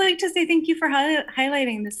would just like to say thank you for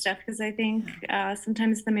highlighting this stuff, because I think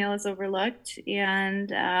sometimes the male is overlooked. And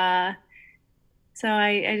so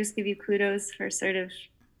I just give you kudos for sort of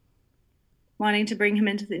wanting to bring him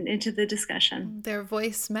into the discussion. Their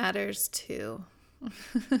voice matters too.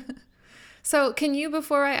 So can you,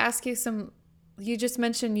 before I ask you you just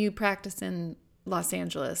mentioned you practice in Los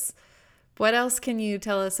Angeles. What else can you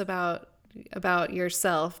tell us about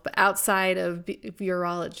yourself, but outside of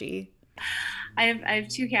urology? I have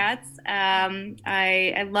 2 cats.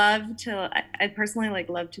 I personally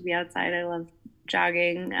love to be outside. I love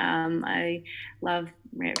jogging. I love,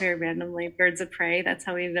 very randomly, birds of prey. That's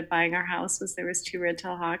how we ended up buying our house. There was 2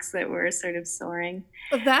 red-tailed hawks that were sort of soaring.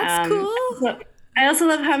 Oh, that's cool. So I also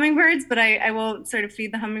love hummingbirds, but I won't sort of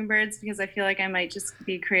feed the hummingbirds because I feel like I might just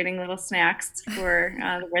be creating little snacks for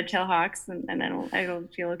the red-tailed hawks, and I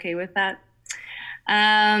don't feel okay with that.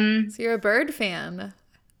 So you're a bird fan.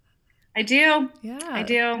 I do. Yeah. I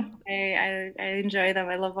do. I enjoy them.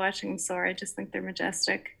 I love watching them soar. I just think they're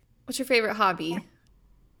majestic. What's your favorite hobby?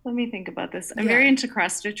 Let me think about this. I'm very into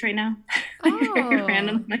cross stitch right now. Very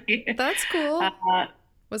randomly. That's cool.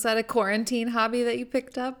 Was that a quarantine hobby that you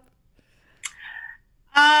picked up?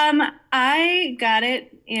 I got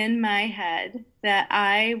it in my head that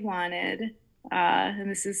I wanted,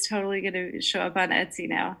 and this is totally going to show up on Etsy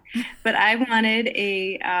now, but I wanted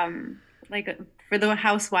for the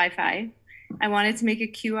house Wi-Fi, I wanted to make a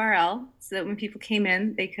QRL so that when people came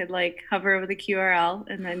in, they could hover over the QRL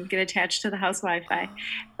and then get attached to the house Wi-Fi.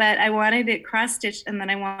 But I wanted it cross-stitched, and then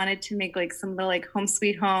I wanted to make some little home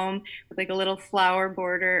sweet home with a little flower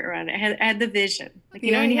border around it. I had the vision.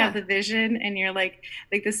 You know when you have the vision and you're like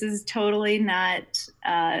this is totally not,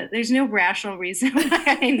 there's no rational reason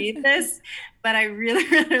why I need this, but I really,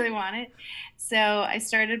 really, really want it. So I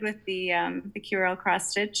started with the QRL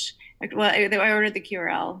cross-stitch. Well, I ordered the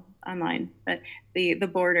QRL online, but the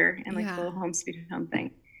border and the little home sweet home thing.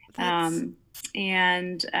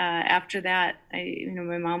 And after that,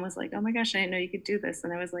 my mom was like, "Oh my gosh, I didn't know you could do this,"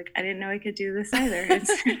 and I was like, "I didn't know I could do this either." And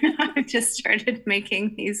so I just started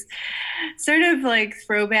making these sort of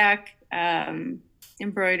throwback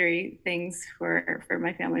embroidery things for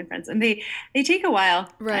my family and friends, and they take a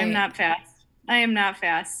while. Right. I am not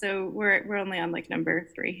fast, so we're only on number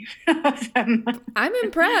 3 of them. I'm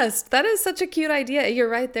impressed. That is such a cute idea. You're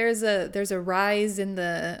right. There's a rise in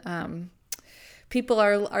the people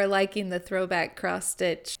are liking the throwback cross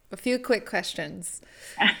stitch. A few quick questions.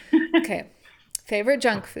 Okay, favorite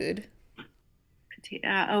junk food? You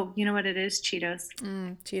know what it is? Cheetos.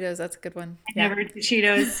 Cheetos, that's a good one. I never do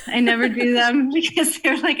Cheetos. I never do them because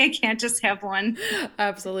they're I can't just have one.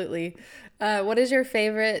 Absolutely. What is your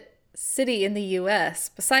favorite city in the U.S.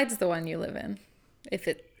 besides the one you live in, if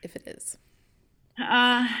it is?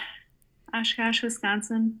 Oshkosh,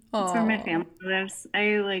 Wisconsin. That's where my family lives.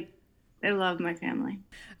 I love my family.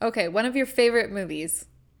 Okay, one of your favorite movies?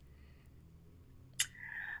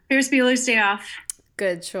 Ferris Bueller's Day Off.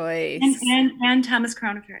 Good choice. And Thomas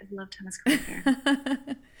Crown Affair. I love Thomas Crown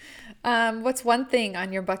Affair. What's one thing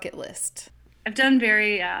on your bucket list? I've done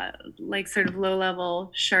very sort of low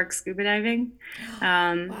level shark scuba diving.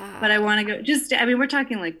 Wow. But I want to go we're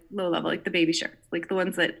talking low level, the baby sharks, the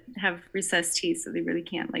ones that have recessed teeth, so they really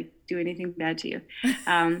can't do anything bad to you.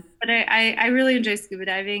 But I really enjoy scuba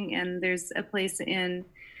diving, and there's a place in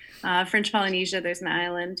French Polynesia, there's an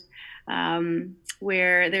island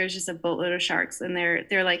where there's just a boatload of sharks, and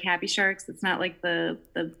they're like happy sharks. It's not like the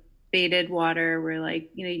baited water where they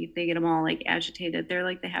get them all agitated. They're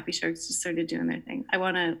the happy sharks just sort of doing their thing. I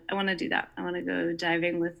want to do that. I want to go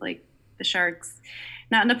diving with the sharks,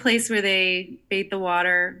 not in a place where they bait the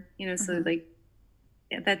water, so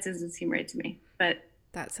that doesn't seem right to me. But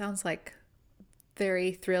that sounds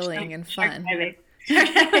very thrilling and fun.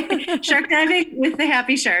 Shark diving with the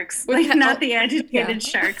happy sharks, not the agitated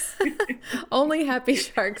sharks. Only happy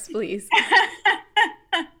sharks, please.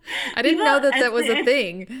 I didn't know that was a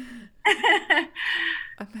thing.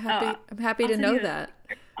 I'm happy to know that.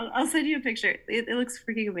 I'll send you a picture. It looks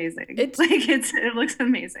freaking amazing. It looks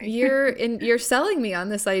amazing. You're selling me on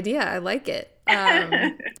this idea. I like it.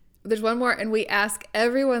 There's one more, and we ask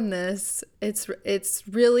everyone this. It's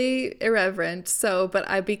really irreverent. So,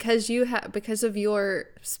 but because of your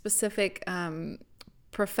specific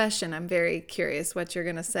profession, I'm very curious what you're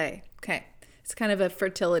gonna say. Okay, it's kind of a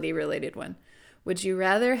fertility related one. Would you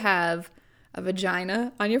rather have a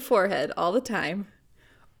vagina on your forehead all the time,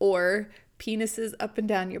 or penises up and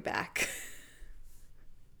down your back?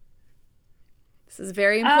 This is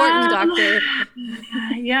very important, doctor.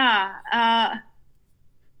 Yeah.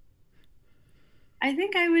 I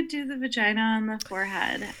think I would do the vagina on the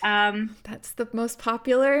forehead. That's the most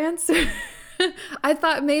popular answer. I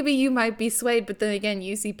thought maybe you might be swayed, but then again,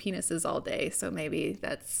 you see penises all day, so maybe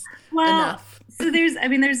that's enough. So there's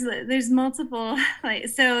multiple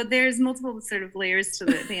there's multiple sort of layers to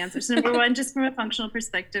the answer. So number one, just from a functional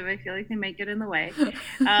perspective, I feel like they might get in the way.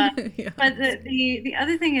 Yeah. But the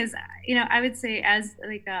other thing is, I would say as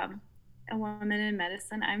like a woman in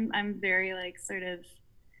medicine, I'm very like sort of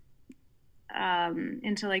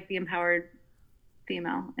into like the empowered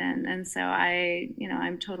female, and so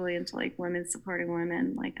I'm totally into like women supporting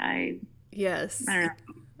women. Like yes, I don't know.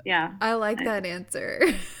 Yeah, I like that answer.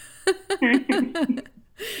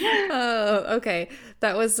 Oh, okay.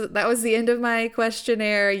 That was the end of my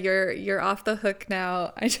questionnaire. You're off the hook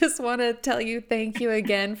now. I just want to tell you thank you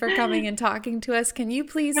again for coming and talking to us. Can you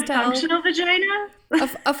please tell functional vagina?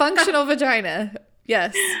 A functional vagina?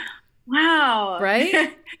 Yes. Wow.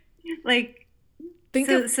 Right? Like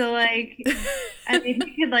so like I mean,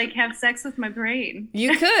 you could like have sex with my brain.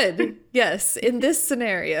 You could. Yes, in this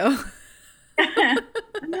scenario.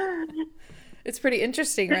 It's pretty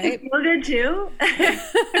interesting, right? Does it feel good too?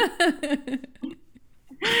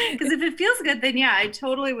 Because if it feels good, then yeah, I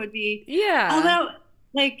totally would be. Yeah. Although,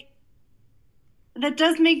 like, that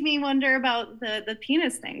does make me wonder about the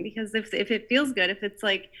penis thing, because if it feels good, if it's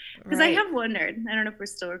like, because I have wondered. I don't know if we're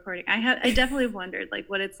still recording. I definitely have wondered like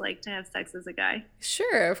what it's like to have sex as a guy.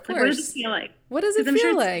 Sure, of course. Like, what does it feel like? What does it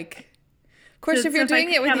feel like? Of course, if you're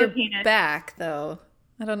doing it with your back, though.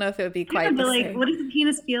 I don't know if it would be quite the same. What does the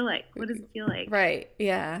penis feel like? What does it feel like? Right.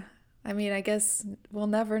 Yeah. I mean, I guess we'll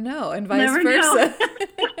never know, and vice versa.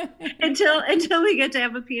 until we get to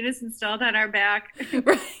have a penis installed on our back.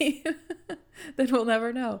 Right. Then we'll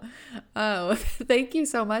never know. Oh, thank you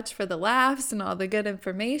so much for the laughs and all the good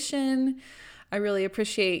information. I really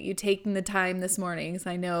appreciate you taking the time this morning, because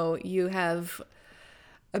I know you have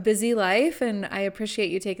a busy life, and I appreciate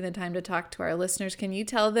you taking the time to talk to our listeners. Can you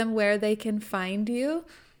tell them where they can find you?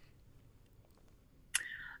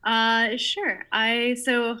 Sure.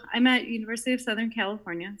 I'm at University of Southern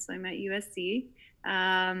California, so I'm at USC.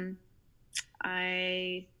 I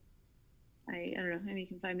don't know. Maybe you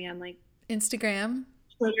can find me on like Instagram,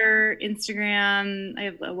 Twitter, Instagram. I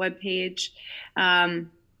have a webpage,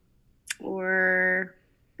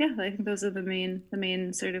 yeah, I think those are the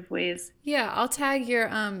main sort of ways. Yeah, I'll tag your.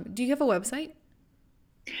 Do you have a website?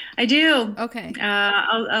 I do. Okay.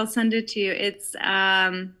 I'll send it to you. It's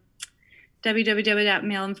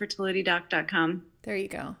www.maleandfertilitydoc.com. There you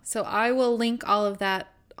go. So I will link all of that,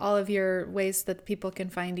 all of your ways that people can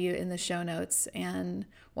find you in the show notes. And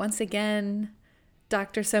once again,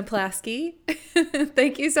 Dr. Samplaski,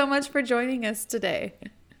 thank you so much for joining us today.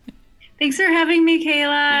 Thanks for having me,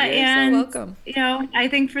 Kayla. You're so welcome. I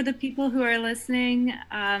think for the people who are listening,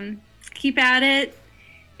 keep at it.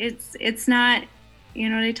 It's not,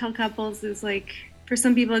 what I tell couples is like, for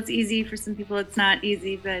some people it's easy, for some people it's not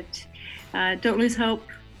easy, but don't lose hope.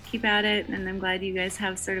 Keep at it, and I'm glad you guys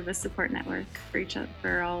have sort of a support network for each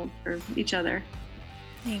other.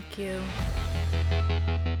 Thank you.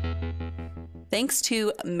 Thanks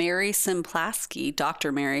to Mary Samplaski,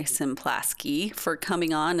 Dr. Mary Samplaski, for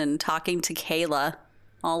coming on and talking to Kayla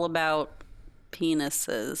all about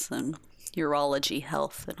penises and urology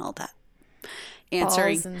health and all that.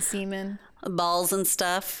 Answering balls and semen. Balls and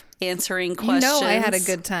stuff. Answering questions. I had a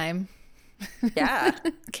good time. Yeah.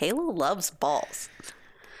 Kayla loves balls.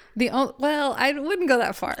 Well, I wouldn't go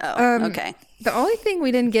that far. Oh, okay. The only thing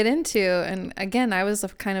we didn't get into, and again, I was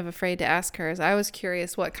kind of afraid to ask her, is I was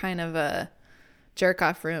curious what kind of a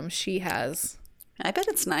jerk-off room she has. I bet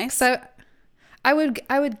it's nice. So I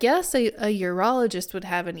would guess a urologist would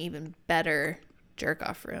have an even better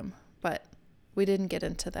jerk-off room, but we didn't get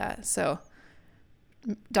into that. So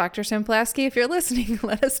Dr. Samplaski, if you're listening,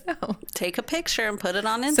 let us know. Take a picture and put it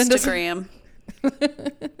on Instagram.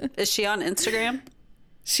 Is she on Instagram?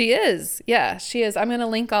 She is. Yeah, she is. I'm going to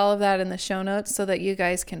link all of that in the show notes so that you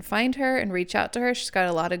guys can find her and reach out to her. She's got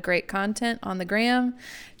a lot of great content on the gram.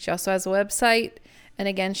 She also has a website. And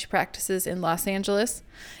again, she practices in Los Angeles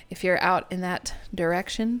if you're out in that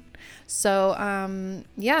direction. So,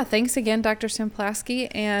 yeah, thanks again, Dr. Samplaski.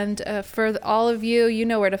 And for all of you, you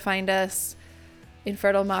know where to find us.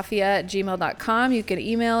 infertilemafia@gmail.com. You can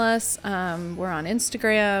email us. We're on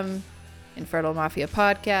Instagram, Infertile Mafia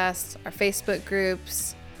Podcast, our Facebook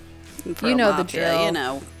groups. You know the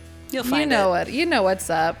drill. You'll find it. You know what's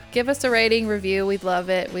up. Give us a rating, review. We'd love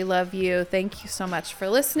it. We love you. Thank you so much for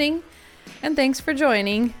listening. And thanks for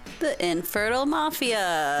joining the Infertile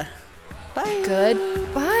Mafia. Bye.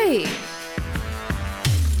 Goodbye.